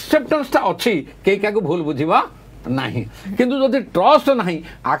एक्सेप्टेंस अच्छी कई क्या भूल बुझा ना किंतु जदि ट्रस्ट ना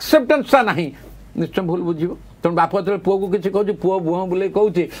एक्सेप्टेंस नहीं निश्चय भूल बुझो तेणु बाप जो पुओ को किसी कहूँ पुओ बुह बुले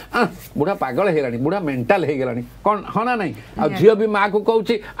कहूँ बुढ़ा पागल होगा बुढ़ा मेंटाल हो गलानी कौन हाँ ना नहीं आ झील भी माँ को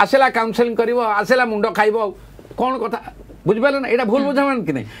कहूँ आसला काउनसेलिंग कर आसला मुंड खाइब कौन कथा बुझिपारे ना यहाँ भूल बुझाण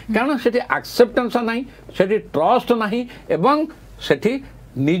कि नहीं कारण से एक्सेप्टेंस ना से ट्रस्ट ना एवं से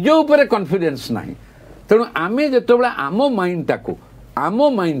निज उपर कॉन्फिडेंस ना तेणु आमे जो आम माइंड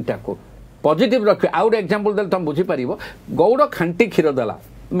टाक पॉजिटिव रख आउ गोटे एग्जांपल देले तुम बुझीपार गौड़ खांटी क्षीर देला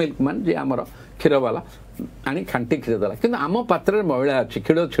मिल्कमैन जी आमर क्षीर वाला आनी खांटी क्षीर देला कि आम पात्र मैला अच्छी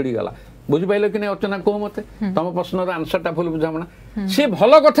क्षीर छिड़गला बुझिपाल कि नहीं अर्चना कह मत तुम प्रश्नर आंसरटा भूल बुझाणा सी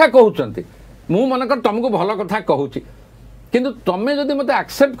भल कथा कहते मु मनकर तुमको भल कथा कहूँ किंतु तुम्हें जदि मत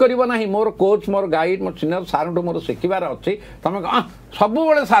एक्सेप्ट करना मोर कोच मोर गाइड मोर सीनियर सार मोर शिखबार अच्छी तुम सब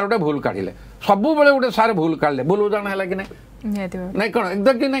सार गोटे भूल काढ़े सब गोटे सार भूल काढ़े भूल बुझाण है कि नहीं कौन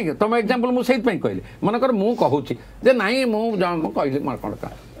एकदम कि नहीं तुम एग्जांपल मुझे कहली मनकर मु कहूँ जे नाई मुझे कहली कौन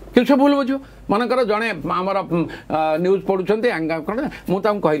किसी भूल बुझ मनकर जड़े आमर न्यूज पढ़ुं कौन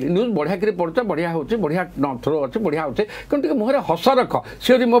मुझे कहली न्यूज बढ़िया कर पढ़ुच बढ़िया हो बढ़िया थ्रो अच्छे बढ़िया अच्छे क्योंकि मुहर हस रख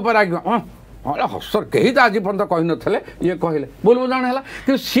सी यदि मो पर आगे हाँ हसर कहीं तो आज पर्यटन कही नथिले ये कहले भूल बुझाण है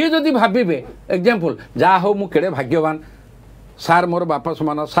कि सी जदि भावे एग्जांपल जहाँ हो मु केड़े भाग्यवान सार मोर बापा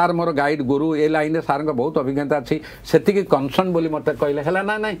समान सार मोर गाइड गुरु ए लाइन सार बहुत अभिज्ञता अच्छी से कनसर्न बोली मत कहले है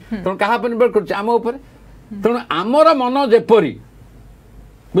ना ना तेणु क्या डिपेंड कर तेणु आमर मन जेपरी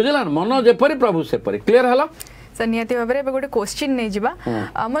बुझला मन जेपरी प्रभु सेपरी क्लीयर है सर निहाती भाव में गोटे क्वेश्चन नहीं जावा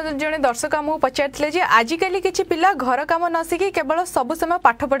आम जड़े दर्शक आमको पचारे आजिकल किसी पिला घर काम न शिखी केवल सब समय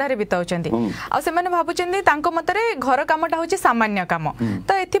पाठ पढ़ारे बिताउछन्ति से भावुछन्ति तांको मतरे घर कामटा होछि सामान्य काम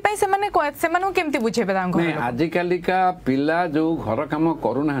तो एथि से केमती बुझेबे आजिकल का पिला जो घर काम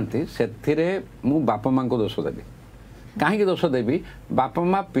करूनाहांती सेथिरे मु बापा मां को दोष देबी कहीं दोष देबी बापा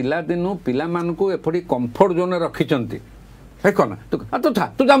माँ पिला दिनु पिला मानकु एपडी कंफर्ट जोन रखिचंती हे कोना तू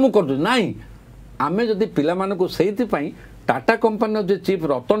था तू जा मु कर नाही आमे जदि पिला मानकु सेइथिपाई टाटा कंपनी जो चीफ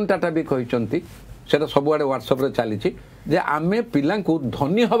रतन टाटा भी कहते सेटा सबुआडे व्हाट्सएप रे चली जे आमे पिलांकु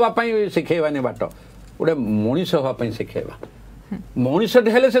धनी हवा पई शिखेबानी बाट गोटे मनीष हवा पई शिखेबा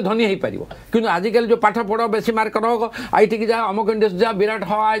मनीषटे हेले से धनी हो पार कि आजिकल जो पाठ पढ़ बेसी मार्क रख आईटी की जा अमुक इंडस्ट्री जा विराट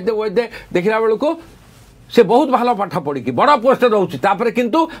हवा दे देखला बेलू से बहुत भल पाठ पढ़ी बड़ पोस्ट रोचे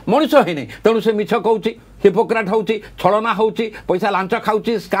किंतु मनीष है नहीं तेणु से मिछ कहूँ हिपोक्राट हो छलना हो पैसा लांच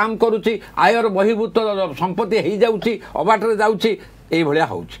खाऊँ स्काम करुच्ची आयर बहिर्भूत संपत्ति हो जाऊँगी अबाटे जाऊँगी ये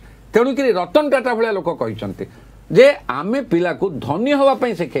हूँ तेणुक रतन टाटा भाया लोक कहते जे आमे पिला को धनी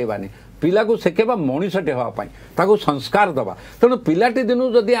हाँपाई शिखेबानी पिला को शिखेबा मनीषटे हाँपाई संस्कार दबा तेणु पिलाटी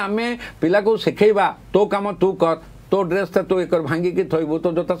दिनू जदि आमे पिला को शिखेबा तो काम तू कर तो ड्रेस तो एक भांगिकी थोबू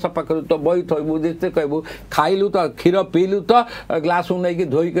तो जोता सफा करू तो बही थोबू दिते कहबू खाइलु तो क्षीर पीलु तो ग्लास नहीं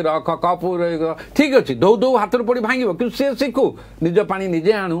धोईक रख कप ठीक अच्छे दौ दौ हाथ पड़ी भांग कि सी शिखु निज पा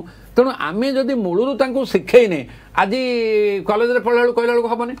निजे आणु तेणु आम जदि मूलू शिखेने आज कॉलेज पढ़ा बेलू कहला बेलू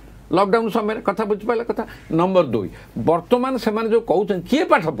हेनी लॉकडाउन समय कथा बुझिपारे कथा नंबर 2 बर्तमान से जो कहते किए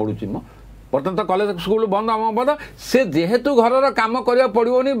पाठ पढ़ुची मो बर्तमान तो कॉलेज स्कूल बंद आम बंद से जेहेतु घर काम करा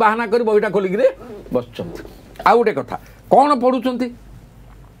पड़ोनी बाहाना कर बहीटा खोलिक बस आ गोटे कथा कौन पढ़ुंट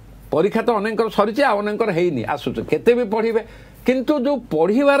परीक्षा तो अनेक सरी अनेक है आसुच केते भी पढ़े किंतु जो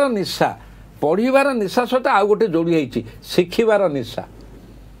पढ़िबार निशा सहित आउ गोटे जोड़ी शिखिबार निशा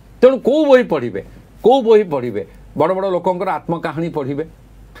तेणु कौ बही पढ़े बड़ बड़ लोकंर आत्मकाहानी पढ़े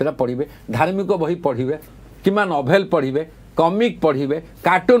से पढ़े धार्मिक बही पढ़े कि नोभेल पढ़े कॉमिक पढ़े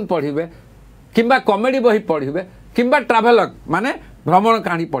कार्टून पढ़े कि कॉमेडी बही पढ़े कि ट्राभेलग माने भ्रमण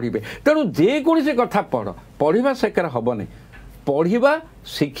कहानी पढ़े तेणु जेकोसी कथा पढ़ा सेकर हेनी पढ़ा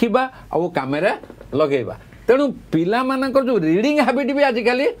शिखा और कम लगेगा तेणु पिला मानकर जो रीडिंग हैबिट भी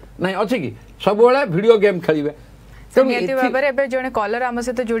आजिकल ना अच्छी कि सब वीडियो गेम खेलेंगे जड़े कलर आम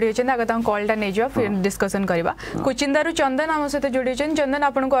सहित जोड़ी होती आगे कॉलटा नहीं जा फिर डिस्कसन करवा कुचिंदारू चंदन आम सहित जोड़ी चंदन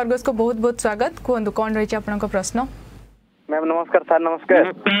आपको अर्गस को बहुत बहुत स्वागत कहतु कौन रही आपन प्रश्न मैम नमस्कार सर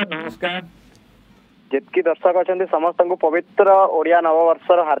नमस्कार जितकी दर्शक अच्छा समस्त को पवित्र ओडिया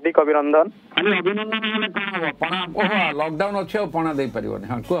नववर्षर हार्दिक अभिनंदन लॉकडाउन अच्छे पणा दे पारिबो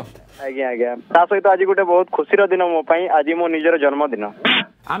हां को आज्ञा आज्ञा ता सहित आज गोटे बहुत खुशी दिन मो पई आज मो निजर जन्मदिन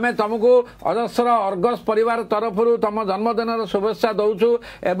आमे तुमको अजस्र अर्गस परिवार तरफ तुम जन्मदिन शुभेच्छा दौचु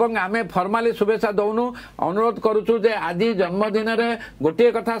एवं आमे फॉर्मली शुभेच्छा दौनु अनुरोध करुचु जे आज जन्मदिन रे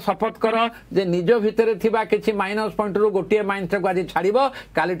गोटे कथा शपथ कर जे निज भितर थिबा किछि माइनस पॉइंट रु गोटे माइनस को आज छाड़िबो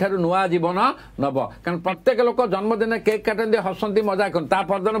काली ठारु नुआ जीवन नब कारण प्रत्येक लोक जन्मदिन केक काटते हसंती मजा करते ता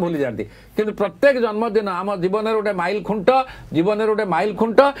परदिन भूली जाती किंतु प्रत्येक जन्मदिन आम जीवन रे गोटे माइल खुंट जीवन रे गोटे माइल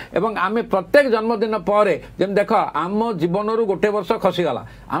खुंट एवं आमे प्रत्येक जन्मदिन पर जेम देख आम जीवन रु गोटे वर्ष खसीगला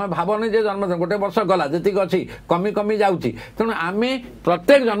आम भावनी जे जन्मदिन गोटे वर्ष गला जी अच्छी कमी कमी जाऊँगी तेणु आम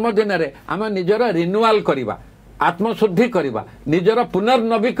प्रत्येक जन्मदिन आम निजर रिन्युआल करवा आत्मशुद्धि करवा निजर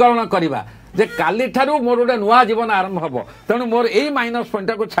पुनर्नवीकरण करवा जे काली ठारू मोर गोटे नुआ जीवन आरंभ हम तेणु मोर यही माइनस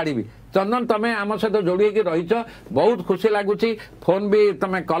पॉइंट को छाड़ी चंदन तुम आम सहित जोड़ी रहीच बहुत खुशी लगुच फोन भी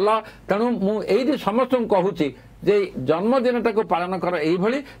तुम कल तेणु मुझे समस्त कहूँ जे जन्मदिन टाक पालन कर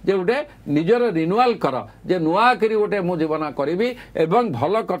यही जे गोटे निजर रिन्युआल कर जे नुआ करी गोटे मु जीवन करी एवं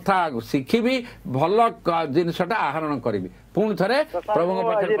भल कथा शिखी भल जिनसटा आहरण करी पुणी थे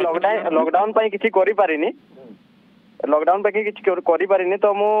लॉकडाउन किसी करि पारिनी लॉकडाउन पे किसी करि पारिनी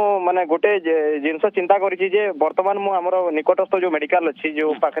तो मु माने गोटे जिनस चिंता करिछि जे वर्तमान मु हमर निकटस्थ जो मेडिकल अछि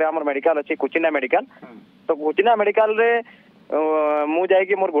जो पाखरे हमर मेडिकल अछि कुचिना मेडिकल तो कुचिना मेडिकल रे मु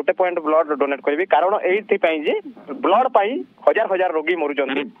जाइए मोर गोटे पॉइंट ब्लड डोनेट करी कारण ये ब्लड पाई हजार हजार रोगी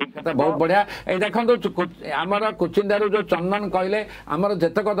मरुचंती बहुत बढ़िया ए देखो आमर कुचिंदारू जो चंदन कहले आमर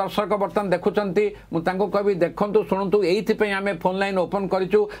जेतक दर्शक बर्तमान देखुचंती मु तांको कहबी देखंतु शुणंतु एथि पई आमे फोन लाइन ओपन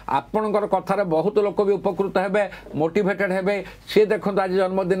करिचु आपनकर कथारे बहुत लोक भी उपकृत हेबे मोटिवेटेड हेबे से देखंतु आज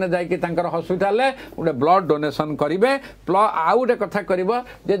जन्मदिन जाइके तांकर हॉस्पिटल ले उडे ब्लड डोनेशन करिवे आ उडे कथा करिवो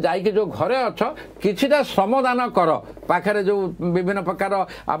जे जाइके जो घरे अछ किछिटा श्रमदान कर पाखरे जो विभिन्न प्रकार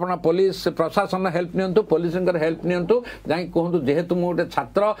आपण पुलिस प्रशासन हेल्प नियंतु पुलिस हेल्प नियंतु जाई कहतु जेहेतु मु गोटे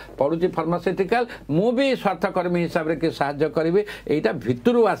छात्र पढ़ुची फार्मास्यूटिकल मु भी स्वार्थकर्मी हिसाब रे कि सहाय्य करिवे एटा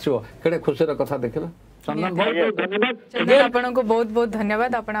भितरु आसीबो केडे खुशीर कथा देखिलो चंदन चंदन आपन को बहुत बहुत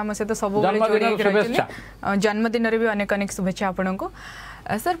धन्यवाद आपण हम से तो सब जन्मदिन रे भी अनेक अनेक शुभेच्छा आपन को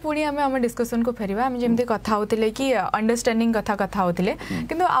सर पुणी आम आम डिस्कसन को फेरवा आम जमी कथा होते कि अंडरस्टैंडिंग कथा होते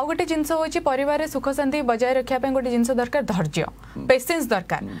किंतु आउ गोटे जिनस हो परिवार सुख शांति बजाय रखापी गोटे जिनस दरकार धैर्य पेसेंस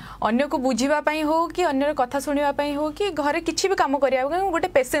दरकार अन्य को बुझापी हो कि अन्य कथा शुणापी हो कि घरे किसी भी काम करा गोटे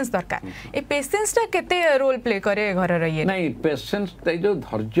पेसेंस दरकार ए पेसेंसटा केते रोल प्ले करे घर ये नहीं पेसेंस जो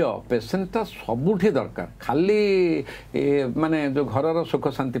धैर्य पेसेंसटा सबुठी दरकार खाली माने जो घर सुख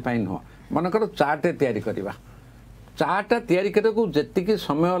शांति नुह मनकर चाटे तैयारी करवा चाटा तैयारी करने जेतिकी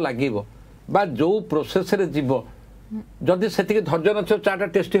समय लगे बा जो प्रोसेस रे जीव जदि से धैर्य न चाटा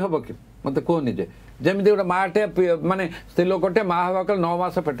टेस्टी हम कि मत कह निजे जमी गोटे माटे माने स्त्री लोकटे माँ हवा 9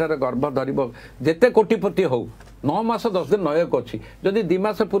 मास पेटर गर्भ धर जिते कोटिपति हो 9 मास 10 दिन नयक अच्छी जदि 2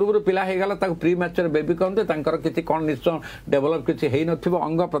 मास पूर्व पिला हो गला प्री मैच्योर बेबी कहते किसी कौन निश्चय डेभलप किसी हो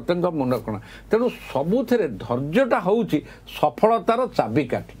अंग प्रत्यंग मुंडकण तेणु सबुथ धैर्यटा हूँ सफलतार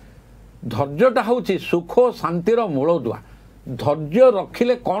चाबिकाठी धैर्यटा हूँ सुख शांतिर मूलदुआ धैर्य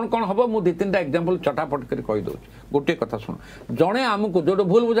रखिले कौन कौन हम मुझे 2-3टा एग्जांपल चटापट कर कहीदे गोटे कथा शुण जड़े आमको जो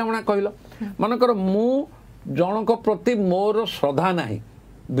भूल बुझाणा कहल मनकर मु जनक प्रति मोर श्रद्धा ना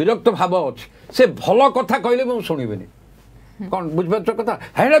विरक्त भाव अच्छे से भल कथा कहले मुझे शुणिबेनी कौन बुझपार कथा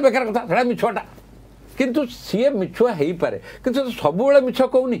है बेकार कथा है मिछुआटा किंतु सी मिछुआ हो पारे कि सब मिछ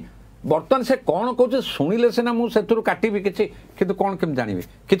कहूनी बर्तमान से कौन कहे शुणिले सीना मुझे काटि कि कौन केम जानी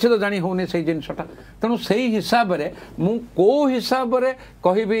किसी तो जानी होनी से जिनसटा तेणु से हिसाब से मुझे हिसाब से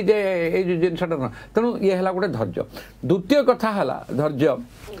कहबी जे ये जिनसटा न तेणु ये है गोटे धैर्य द्वितीय कथा है धैर्य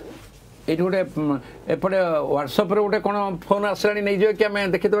ये गोटे एपटे व्हाट्सएप गोटे कौन फोन आसला नहीं जाए कि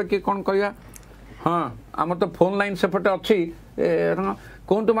आम देखीदे कि कौन कह हाँ आम तो फोन लाइन सेपटे अच्छी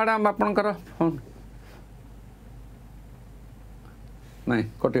कहतु मैडम आपणकर फोन नहीं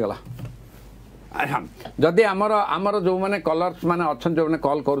कटिगला जदि आमर जो मैंने कलर्स मैंने अच्छा जो मैंने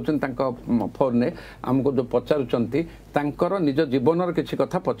कल कर फोन ने आमको जो पचार निज जीवन किसी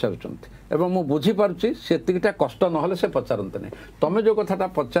कथा पचार मु बुझीपार्ची सेतिकिटा कष्ट ना से पचारते नहीं तुम जो कथाटा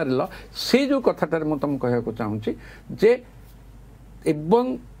पचार से जो कथाटार मुझे कहूँ चाहूँगी जे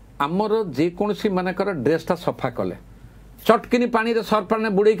एवं आमर जेकोसी मानकर ड्रेसटा सफा कले चटकिनी पानी रे सर्फ पानी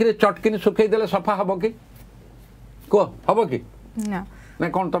बुड़े चटकिनी सुखईदे सफा हम कि कह हम कि ना ना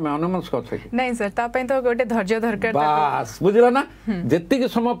कौन तुम अनमनस्क अच्छे कि नहीं सर तापई तो गोटे धैर्य दरकार बस बुझल ना जेतिक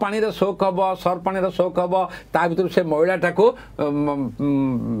समय पानी रे सोक हम सर्फ पानी रे सोक हम ता भीतर से मैलाटा को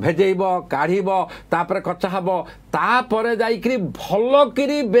भेजेब काढ़ब तापर कचा हम तापर जाइकरी भल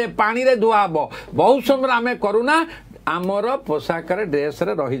करी पानी रे धुआ हम बहुत समय आम करूना आमर पोशाक ड्रेस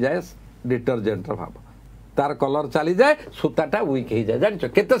रे रही जाए डिटर्जेंट भाव तार कलर चली जाए सूताटा वीक हो जाए जान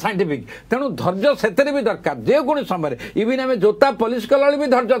केते साइंटिफिक तेणु धैर्य से भी दरकार जेको समय इवन आम जोता पॉलिश कला भी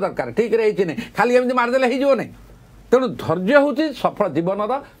धैर्य दरकार ठीक रही खाली एमती मारिदेले हो नहीं तेणु धैर्य हूँ सफल जीवन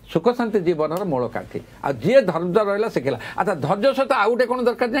सुख शांति जीवन मूल काठी आ जी धैर्य रहा शिखला अच्छा धैर्य सहित आउ गोटे कौन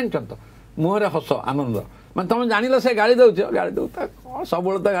दरकार जान तो मुहर हस आनंद मैं तुम जान से गाड़ी दौ गाड़ी दौ सब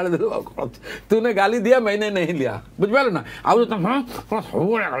तो गाड़ी दे तूने गाली दिया मैंने नहीं लिया बुझिपार ना आउ सब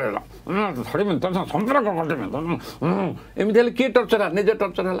गाड़ी संपर्क एमती किए टर्चर निज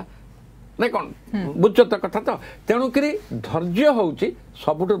टर्चर है ना कौन बुझ तो कथा तो तेणुक धैर्य हूँ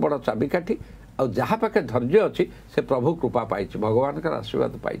सबुठ बड़ चाबिकाठी आ जहाँ पाखे धैर्य अच्छी से प्रभु कृपा पाई भगवान का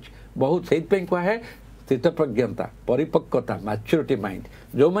आशीर्वाद पाई बहुत से कहे स्थितप्रज्ञता परिपक्वता मैच्योरिटी माइंड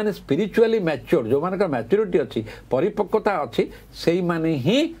जो मैंने स्पिरिचुअली मैच्योर जो मान मैच्योरिटी अच्छी परिपक्वता अच्छी से माने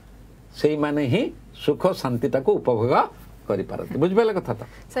ही सुख शांति उपभोग करिपारती बुझिपाले कथा तो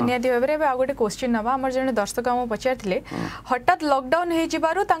सर निहाती भाबरे आ गोटे क्वेश्चन नबा हमर जने दर्शक हम पचारथिले हठात लॉकडाउन हे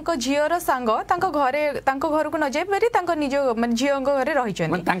जिबारु तांको झियर सांग तांको घर को न जाय पारी तांको निज मन झियंग घरे रहि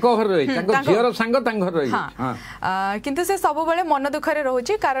छन मन तांको घर रहि तांको झियर सांग तांको घर रहि हां किंतु से सब बेले मन दुखरे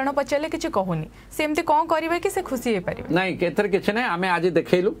रहउची कारण पचाले किछ कहूनी से एमती कोन करिवे कि से खुशी हे पारी नाही केथर किछ नै आमे आज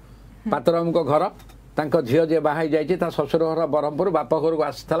देखैलु पातरम को घर तांको झियो जे बाहाई जाइछि ता ससुर घर बरहमपुर बाप घर को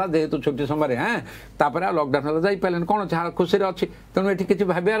आसला जेहेतु छुट्टी समय हाँ तापर लॉकडाउन जाई पारे कौन खुशी अच्छी तेणु ये किसी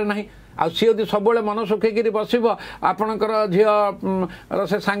भाबार ना आ सी यदि सब मन सुखी बस आपणकर झीर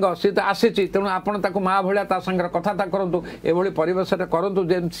से सांग सी तो आसी तेणु आपड़ माँ भाया ता सांगे कथा करूँ ये परिवेश करूँ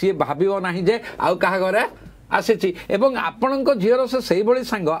जे सी भाव ना जे आउ क्या घरे आसी एवं आपण झीर से भाई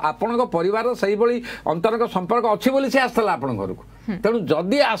सांग आपण परिवार से अंतरंग संपर्क अच्छी सी आसला आपण घर को तेणु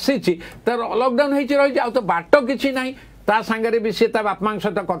जदि आसी लॉकडाउन रही आ तो बाट कि ना ता सांगे भी सी बापा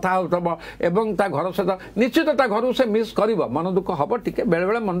सहित कथा हो एवं ता घर सहित निश्चित ता घर से मिस कर मन दुख हम टे बेले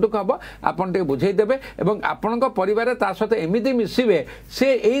बेले मन दुख हम आपन टे बुझेदेवे और आपण परिवार ता सहित एमती मिसवे सी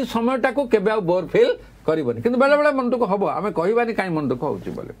यही समयटा को केबे बोर फिल करबनी किंतु बेले बेले मन दुख हम आम कहबानी कहीं मन दुख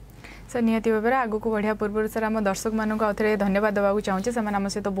होची बोले सर निहाती भाव में आग को बढ़िया पूर्व सर आम दर्शक मानक आउे धन्यवाद देवा चाहूँगे से आम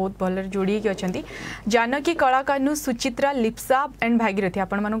सहित बहुत भल जोड़ी अच्छा जानकी कलाकानु सुचित्रा लिप्सा एंड भागीरथी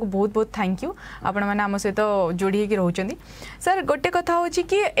आपण मानक बहुत बहुत थैंक यू आपण मैंने आम सहित जोड़ी रोचंती सर गोटे कथा हूँ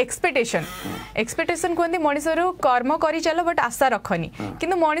कि एक्सपेक्टेशन कहते मनीषर कर्म कर चल बट आशा रखनी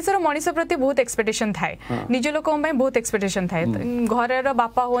किंतु मनीषर मनीष प्रति बहुत एक्सपेक्टेशन थाए निज लोक बहुत एक्सपेक्टेशन थाए घर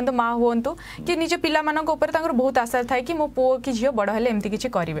बापा हूँ माँ हूँ कि निज पिला बहुत आशा थाए कि मो पुओ कि झील बड़ हेले एमती किसी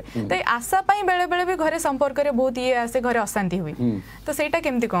करेंगे आशा पाई बेले बेले भी घरे संपर्क रे बहुत ये आसे घरे अशांति हुई तो सेटा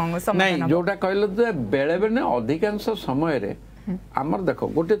केमती कहंगो नहीं जोटा कहलो जे बेले बेले अधिकांश समय रे हमर देखो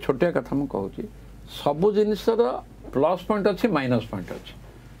गोटे छोटे कथा हम कहूची सब जिनिसर प्लस पॉइंट अच्छी माइनस पॉइंट अच्छी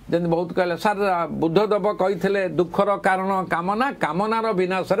जन बहुत कहले सर बुद्धदेव कहिथिले दुखर कारण कामना कामनार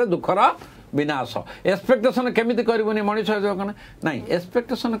विनाश रे दुखर विनाश एक्सपेक्टेशन केमिति करबनी मनीष ना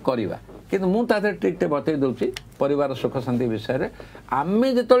एक्सपेक्टेशन करवा किंतु मुझे ट्रिक्टे बतई दूसरी परिवार सुख शांति विषय में आम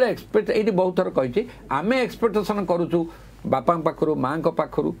जो एक्सपेक्ट ये बहुत थर कही आम एक्सपेक्टेशन करुचु बापा पाखु माँ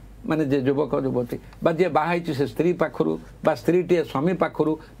पाखु माने जे युवक युवती बा जे बाहाई से स्त्री पाखु बा स्त्री टे स्वामी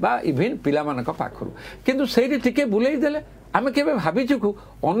पाखु बा इवन पिला पाखु किंतु से टिके बुले देले आम के भाविचु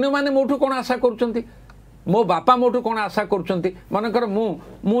अन्य माने मोठू कौन आशा करुँच मो बापा मोठू कौन आशा करुँच मनकर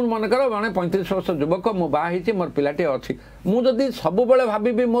मनकर मैंने 35 वर्ष युवक मो बाही मोर पिलाटे अच्छी मुझे सब बेले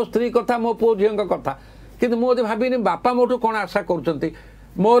भावी मो स्त्री कथा मो पुओ झील कथा कि मुझे भाविनी बापा मोठू कौन आशा करुँच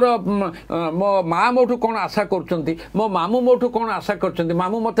मोर मो माँ मोठू कौन आशा करुँच मो मामू मोठू कौन आशा कर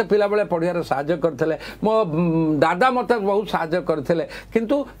मामू मत पिला बेले पढ़िया साहाय्य करते मो दादा मत बहुत साहाय्य करते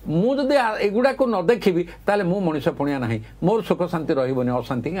किंतु मुझे एगुड़ा को न देखी ताले मु मनीष पुणिया ना मोर सुख शांति रही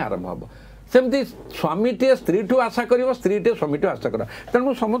अशांति ही आरंभ हम सेमती स्वामी टे स्त्री ठू आशा कर स्त्री टे स्वामी ठू आशा कर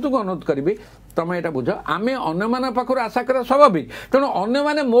तेणु समस्त को अनुरोध करी तुम यहाँ बुझ आम अन्य मान पाखर आशा कर स्वाभाविक तेणु अन्य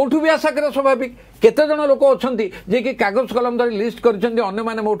मैंने मोठू भी आशा कर स्वाभाविक केते जन लोक अच्छा जे कि कागज कलम धरी लिस्ट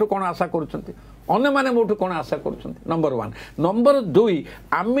कर मोठू कौन आशा कर मोठू कौन आशा कर नंबर 1 नंबर 2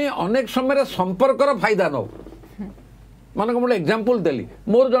 आम अनेक समय संपर्कर फायदा नौ मन को मुझे एग्जांपल देली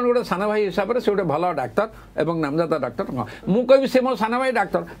मोर जन गोटे सान भाई हिसाब से गोटे भल डाक्तर एवं नामजादा डाक्तर हाँ मुझे सी मो सान भाई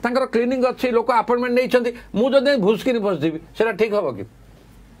डाक्तर तांकर क्लिनिक अच्छी लोक अपॉइंटमेंट नहीं मुझे भूसकिन बसजी से ठीक हम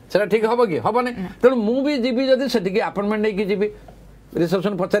कि ठीक हम कि हम ना तेणु मुझे जीवी जदि से अपॉइंटमेंट नहीं जी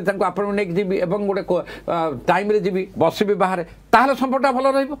रिसेप्शन पचारि अपॉइंटमेंट नहीं जीवी और गोटे टाइम जी बसबी बाहर ताहले संपर्कटा भल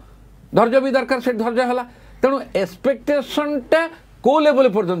रही धैर्य भी दरकार से धैर्य है तेणु एक्सपेक्टेशनटा को लेवल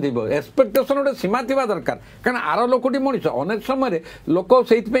पर्यंत एक्सपेक्टेशन गोटे सीमा थी दरकार कारण आर लोकटी मनीष अनेक समय लोक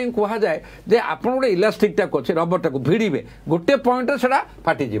से कह जाए जे आप गोटे इलास्टिक टाक अच्छे रबर टाक भिड़े गोटे पॉइंट से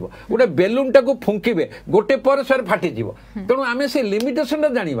फाटिज गोटे बेलून टाक फुंकिबे गोटे पर से फाटिज तेणु आम से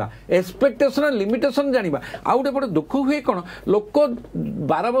लिमिटेसन जाना एक्सपेक्टेसन लिमिटेसन जाना आउ गोटे बड़े दुख हुए कौन लोक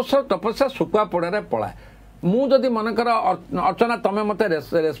 12 वर्ष तपस्या शुखुआ पड़ारे पलाए मुझे मनकर अर्चना तुम मत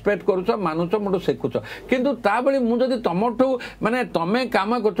रेस्पेक्ट करुच मानुच मुझे शिखुच किंतु ताबली मुझे तुमठू माने तुम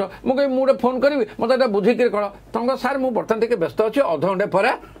काम कर मुझे गोटे फोन करी मत बुझे कह तुम सार मुझे बर्तमान टे व्यस्त अच्छी अध घंटे पर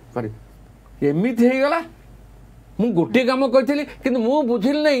एमती होगला मुझे गोटे कम कही कि मुझे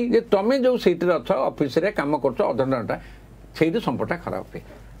बुझिली नहीं तुम जो सीट अच्छ ऑफिस रे काम कर अध घंटा से संपर्कटा खराब हुए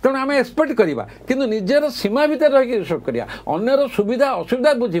तेणु आम एक्सपेक्ट करवा किंतु निजर सीमा भितर रही एक्सपेक्ट करिया अन्यर सुविधा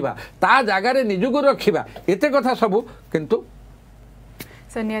असुविधा बुझा ता जगार निजक रखा एत कथा सबू किंतु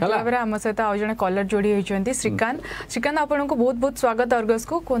सर निहत भाव में आम सहित आउ जड़े कलर जोड़ी होती श्रीकांत श्रीकांत आपन को बहुत बहुत स्वागत अर्गस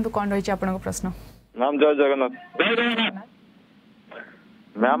को कहतु कौन रही आपन प्रश्न मैम जय जगन्नाथ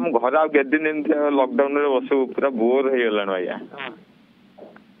मैम घर आ दिन लॉकडाउन रे बसु पूरा बोर हो गलान भैया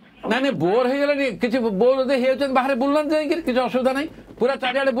नहीं बोर हो गला किसी बोर बाहर बुलान जाइए किसी असुविधा नहीं पूरा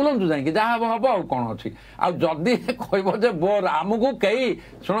चारिआडे बुलंतु जाइए जहाँ हम हम आउ कौन अच्छी आदि कह बोर आमको कहीं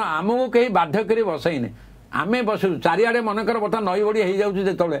शुण आमको कहीं बाध्य कर बसईने आम बस चारिआडे मनकर बर्तमान नई बड़ी हो जाऊँ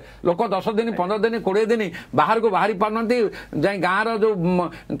जो लोक 10 दिन 15 दिन 20 दिन बाहर को बाहरी पारना जाए गाँव जो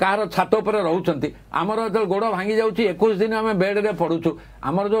कह छात पर रोच आमर जो गोड़ भांगी जाऊँगी 21 दिन आम बेड्रे पड़ुचु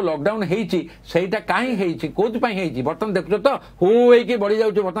आमर जो लॉकडाउन होईटा कहीं कौन बर्तमान देखुच तो हु हो बढ़ी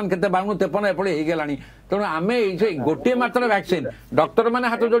जाऊँ बर्तमान के 52-53 एपटे हो गलानी तेणु आम गोटे मात्र वैक्सीन डॉक्टर मैंने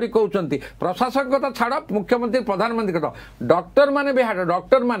हाथ जोड़ी कहते प्रशासक कथा छाड़ मुख्यमंत्री प्रधानमंत्री कथा डॉक्टर मैंने भी हाथ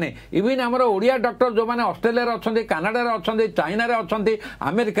डॉक्टर मैंने इवन आमर ओडिया डॉक्टर जो मैंने ऑस्ट्रेलिया अच्छा कानाडा अच्छा चाइना अच्छा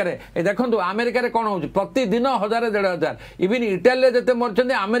अमेरिका देखो अमेरिका कौन हो प्रतिदिन 1000-1500 इवन इटाली जिते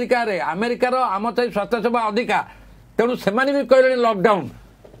मरते अमेरिकार आम चाहिए स्वास्थ्य सेवा अधिका तेणु से भी कहले लॉकडाउन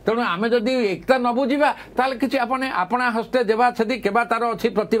तेणु आम जदि एकता न बुझा ताल कि आपणा हस्ते देवा छेदी केबा तार अच्छी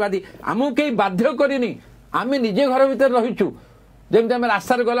प्रतिवादी आमको कहीं बाध्य करनी आम निजे घर भीतर रहीचु जमी आम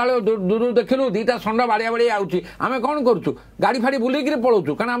रास्त गला दूर देखिलु 2टा षंड बाड़िया बाड़िया आउची आम कौन करूँ गाड़ी फाड़ी बुलेक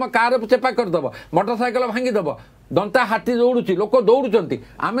पलाऊँ कारण आम कार चेपा करदेव मोटरसाइकेल भांगीदेव दंता हाथी दौड़ुची लोक दौड़ुंट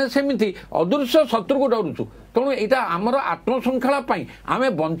आम सेमती अदृश्य शत्रु को डरुचु तेणु यहाँ आमर आत्मशृंखला आम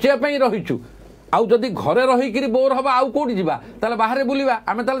बचाई रहीचु आउ जदि घरे रहीकि बोर हवा आउ कौटी जावा ताले बाहर बुलवा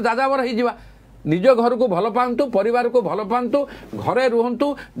आम ताले जाजाबर हो निज घर को भल पातु परिवार को भल पातु घरे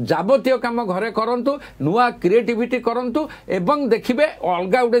रुहतु जाबतीय काम घरे करंतु नुआ क्रिएटिविटी करंतु एवं देखिबे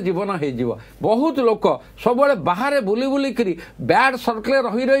अलग गोटे जीवन हो बहुत लोक सब बाहर बुली बुलिकी बैड सर्कल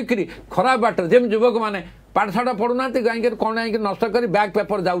रही रही खराब बाट जेम युवक मैंने पाठशाठ पढ़ुना कहीं कौन नष्ट कर बैग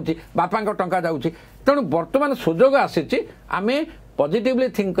पेपर जाऊँगी बापा टंका जाऊँगी तेणु बर्तमान सुजोग आसी आम पॉजिटिवली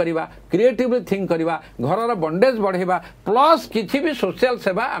थिंक करवा क्रिएटिवली थिंक करवा घर बंडेज बढ़ेवा प्लस किसी भी सोशल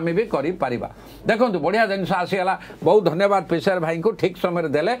सेवा आम भी करें देखो बढ़िया जिनस आसीगला बहुत धन्यवाद पेशर भाई को ठीक समय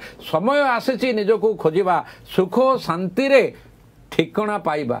देले समय आसी निजक खोजा सुख शांति ठिकणा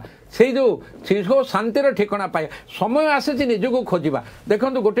पाइबा से जो सुख शांतिर ठिकणा पाए समय आसी निजक खोजा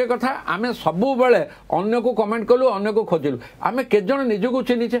देखो गोटे कथा आम सबु बेले अन्य को कमेंट कलु अन्य को खोजिलु आम केत निजक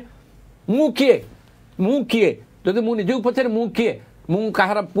चिन्हीचे मु किए जदि मु निजक पचारे मु किए मु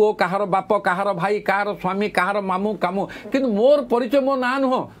कहार पुओ कहार बाप कहार भाई कहार स्वामी कहार मामू कामू किंतु मोर परिचय मो ना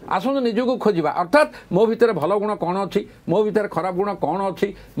नुह आसतु निजक खोजा अर्थात मो भितर भल गुण कौन अच्छी मो भितर खराब गुण कौन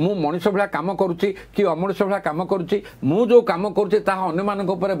अच्छी मु मनीष भाया कम करुच्ची कि अमनीष भाया कम करुच्ची मु जो कम करुच्ची ताहा अन्य मानक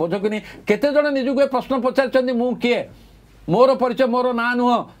ऊपर बोझ कि केते जण निजक प्रश्न पचार मु किए मोर परिचय मोर ना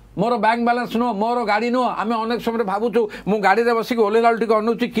नुह मोर बैंक बैलेंस नुह मोर गाड़ी नुह आम अनेक समय भावुँ मु गाड़ी में बसिक ओल्ला टी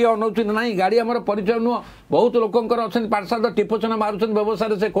अनौची किए अनौची ना गाड़ी आम परिचय नुह बहुत लोकंर अच्छा पाठशाला टिपोचना मारुंट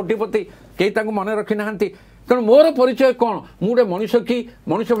व्यवसाय से कोटिपति कई मन रखी ना तेणु मोर परिचय कौन मु गोटे मनीष कि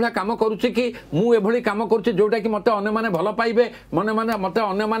मनीष भाया कम करुच्ची कि मुझे कम करुच्ची जोटा कि मत अन्य भल पाइबे मन मैंने मत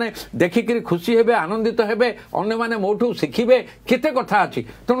अन्य देखिक खुशी हे आनंदित हे अन्य मैंने मोठू शिखिबे केते कथा अच्छी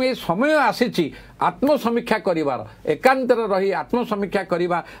तेणु ये समय आसी आत्मसमीक्षा करार एकांतर रही आत्मसमीक्षा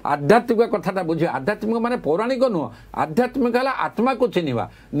करवा आध्यात्मिक कथाटा बुझे आध्यात्मिक माने पौराणिक नुह आध्यात्मिक है आत्मा को चिन्हवा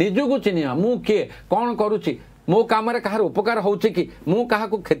निजक चिन्हवा मु किए कौन करुच्ची मो काम कहार उपकार होउछि कि मु कहा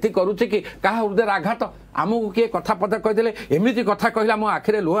को क्षति करुच्ची कि कहा हृदय आघात आमको किए कथा पता कहते एमती कथा कहला मो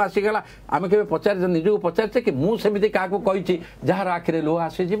आखिरे लुह आसीगला आम के पचार निजक पचारे कि मुझे क्या कही जार आखिरे लुह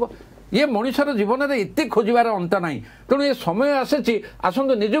आसीज ये मनुष्यर जीवन में एत खोजार अंत ना तेणु ये समय आसी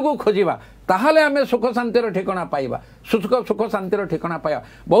आसतु निजक खोजा ताहले आम सुख शांतिर ठिकना पाइबा सुख शांतिर ठिकना पाइबा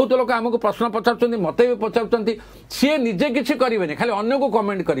बहुत लोग आमको प्रश्न पचार मत भी पचार सी निजे किसी करेंगे खाली अन्य को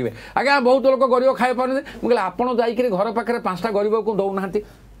कमेंट करेंगे आज्ञा बहुत लोग गरीब खाई पारे मुझे आपड़ जाकर घर पाखे 5टा गरीब को दौना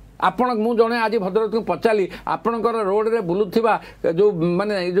आपण मु जड़े आज भद्रक पचारि आपणकर रोड रे बुलुथिबा जो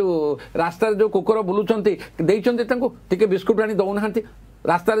माने जो रास्ता जो कुकुर बुलुचंती देइचंती तांको टिके बिस्कुट आनी दौना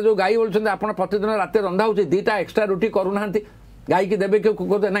रास्ता जो गाई बोलते आप प्रतिदिन रात रंधा हो 2टा एक्सट्रा रुटी करूना गाई की देवे कि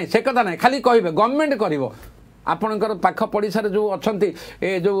कुकुर ना से कथा ना खाली कहे गवर्नमेंट कर आपणकर पाख पड़िशार जो अच्छा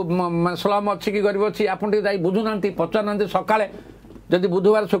जो स्लम अच्छी कि गरीब अच्छी आप बुझुना पचार सकाଳେ जदि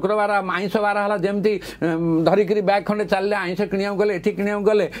बुधवार शुक्रवार आइंष बार है जमी धरिक बैग खंडे चलने आइंष किणा गले ये किणा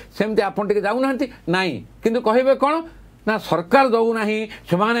गले सेमती आपड़ जाऊना ना कि कहे कौन ना सरकार दौना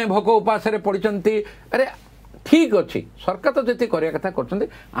से भोक उपास पड़ते अरे ठीक अच्छी सरकार तो जी करवा कथा कर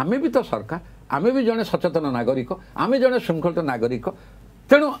आम भी तो सरकार आम भी जड़े सचेतन नागरिक आम जड़े श्रृंखलित नागरिक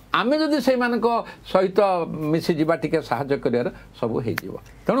तेणु आम जदि से सहित मिसीजा टी साहय कर सब हो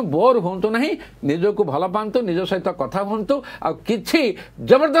तेणु बोर हूँ ना निजक भल पातु निज सहित कथा हूँ आ कि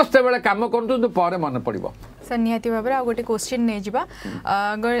जबरदस्त बेले कम करूँ पर मन पड़ो सर निहाती भाव में गोटे क्वेश्चन नहीं जावा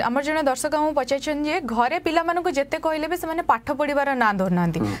आमर जड़े दर्शक आम पचार घरे पिला जिते कहले भी से पाठ पढ़ार ना धरना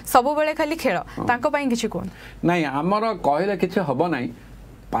सब बेले खाली खेल कि कौन नाई आमर कहले कि हम ना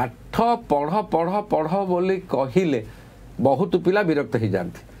पाठ पढ़ पढ़ पढ़ बोली कहले बहुत पिला विरक्त हो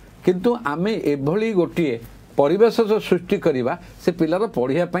जाती किंतु आम एभली गोटे परिवेश सृष्टि करवा से पिलार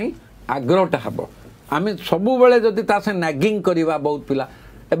पढ़ाई आग्रहटा हम आम सबु बेले जदि से नागिंग करवा बहुत पिला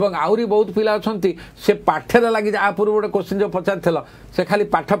एवं आहरी बहुत पिला अच्छा से पाठर लगी आ पूर्व गोटे क्वेश्चन जो पचार से खाली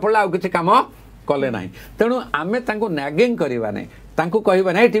पाठ पढ़ला आ किसी काम कले ना तेणु आम नागिंग करवा नहीं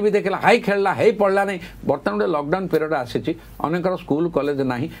कहवा ना टीवी देखला हाई खेलला हाई पढ़ला नहीं बर्तमान गोटे लॉकडाउन पीरियड आसी अनेक स्कूल कॉलेज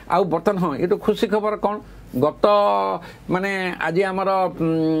ना आउ बर्तमान हाँ ये खुशी खबर कौन गत माने आज आमर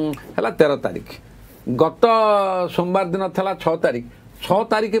है 13 तारीख गत सोमवार दिन था 6 तारीख 6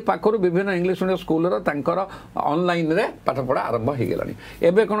 तारीख पाखर विभिन्न इंग्लिश मीडियम स्कूल ऑनलाइन रे पाठ पढ़ा आरंभ हो गलानी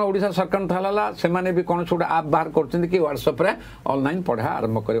एबे कोन ओडिशा सरकार थाला से माने भी कौन छोटा आप बाहर करछिन कि व्हाट्सएप रे ऑनलाइन पढ़ा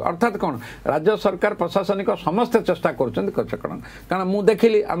आरंभ करे अर्थात कौन राज्य सरकार प्रशासनिक समस्त चेष्टा करछन कारण मु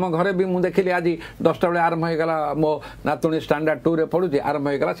देखिली आम घरे भी मु देखिली आज 10टा बेले आरंभ हो गला मो नातुणी स्टैंडर्ड 2 रे पढुची आरंभ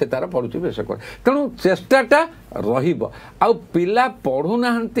हो गला से तार पढुची बेस कर तेणु चेष्टाटा रहिबो आ पिला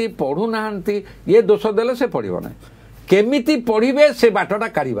पढ़ुनाहांती ये दोष देले से पढ़िबो ना केमिति पढ़े से बाटटा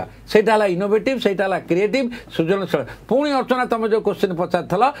काढ़ा से इनोवेटिव से क्रिएटिव सृजनशील पुणी अर्चना तुम जो क्वेश्चन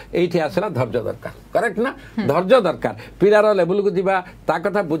पचार ये आसला धैर्य दरकार करेक्ट ना धैर्य दरकार पिलार लेवल को जीवा ता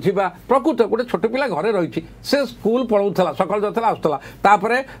कथा बुझा प्रकृत गोटे छोट पिला घरे रही से स्कूल पढ़ाऊला सकाल जाता आसूला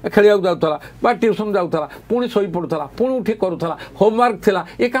तापर खेल जाऊला ट्यूशन जाऊला पुणी शोई पड़ूला पुणी उठी करूला होमवर्क था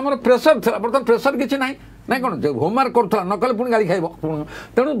ये कम प्रेसर था बर्तमान प्रेसर किसी ना ना कौन जो होमवर्क करूला न कले पुणी गाड़ी खाइब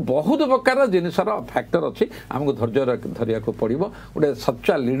तेणु बहुत प्रकार जिनसर फैक्टर अच्छी आमको धैर्य धरिया पड़ो गोटे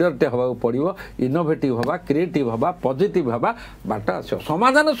सच्चा लीडरटे हवा पड़ो इनोवेटिव हवा क्रिएटिव हवा पॉजिटिव हवा बाट आस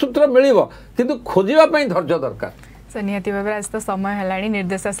समाधान सूत्र मिल किंतु खोजापी धैर्य दरकार सर निहाती भाव आज तो समय है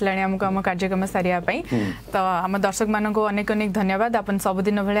निर्देश आसला आमको आम कार्यक्रम सारियापाई तो आम दर्शक मान अनेक अनेक धन्यवाद अपन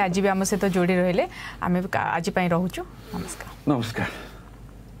सबुदिन भाई आज भी आम सहित जोड़ी रहिले आम आज रोचु नमस्कार नमस्कार।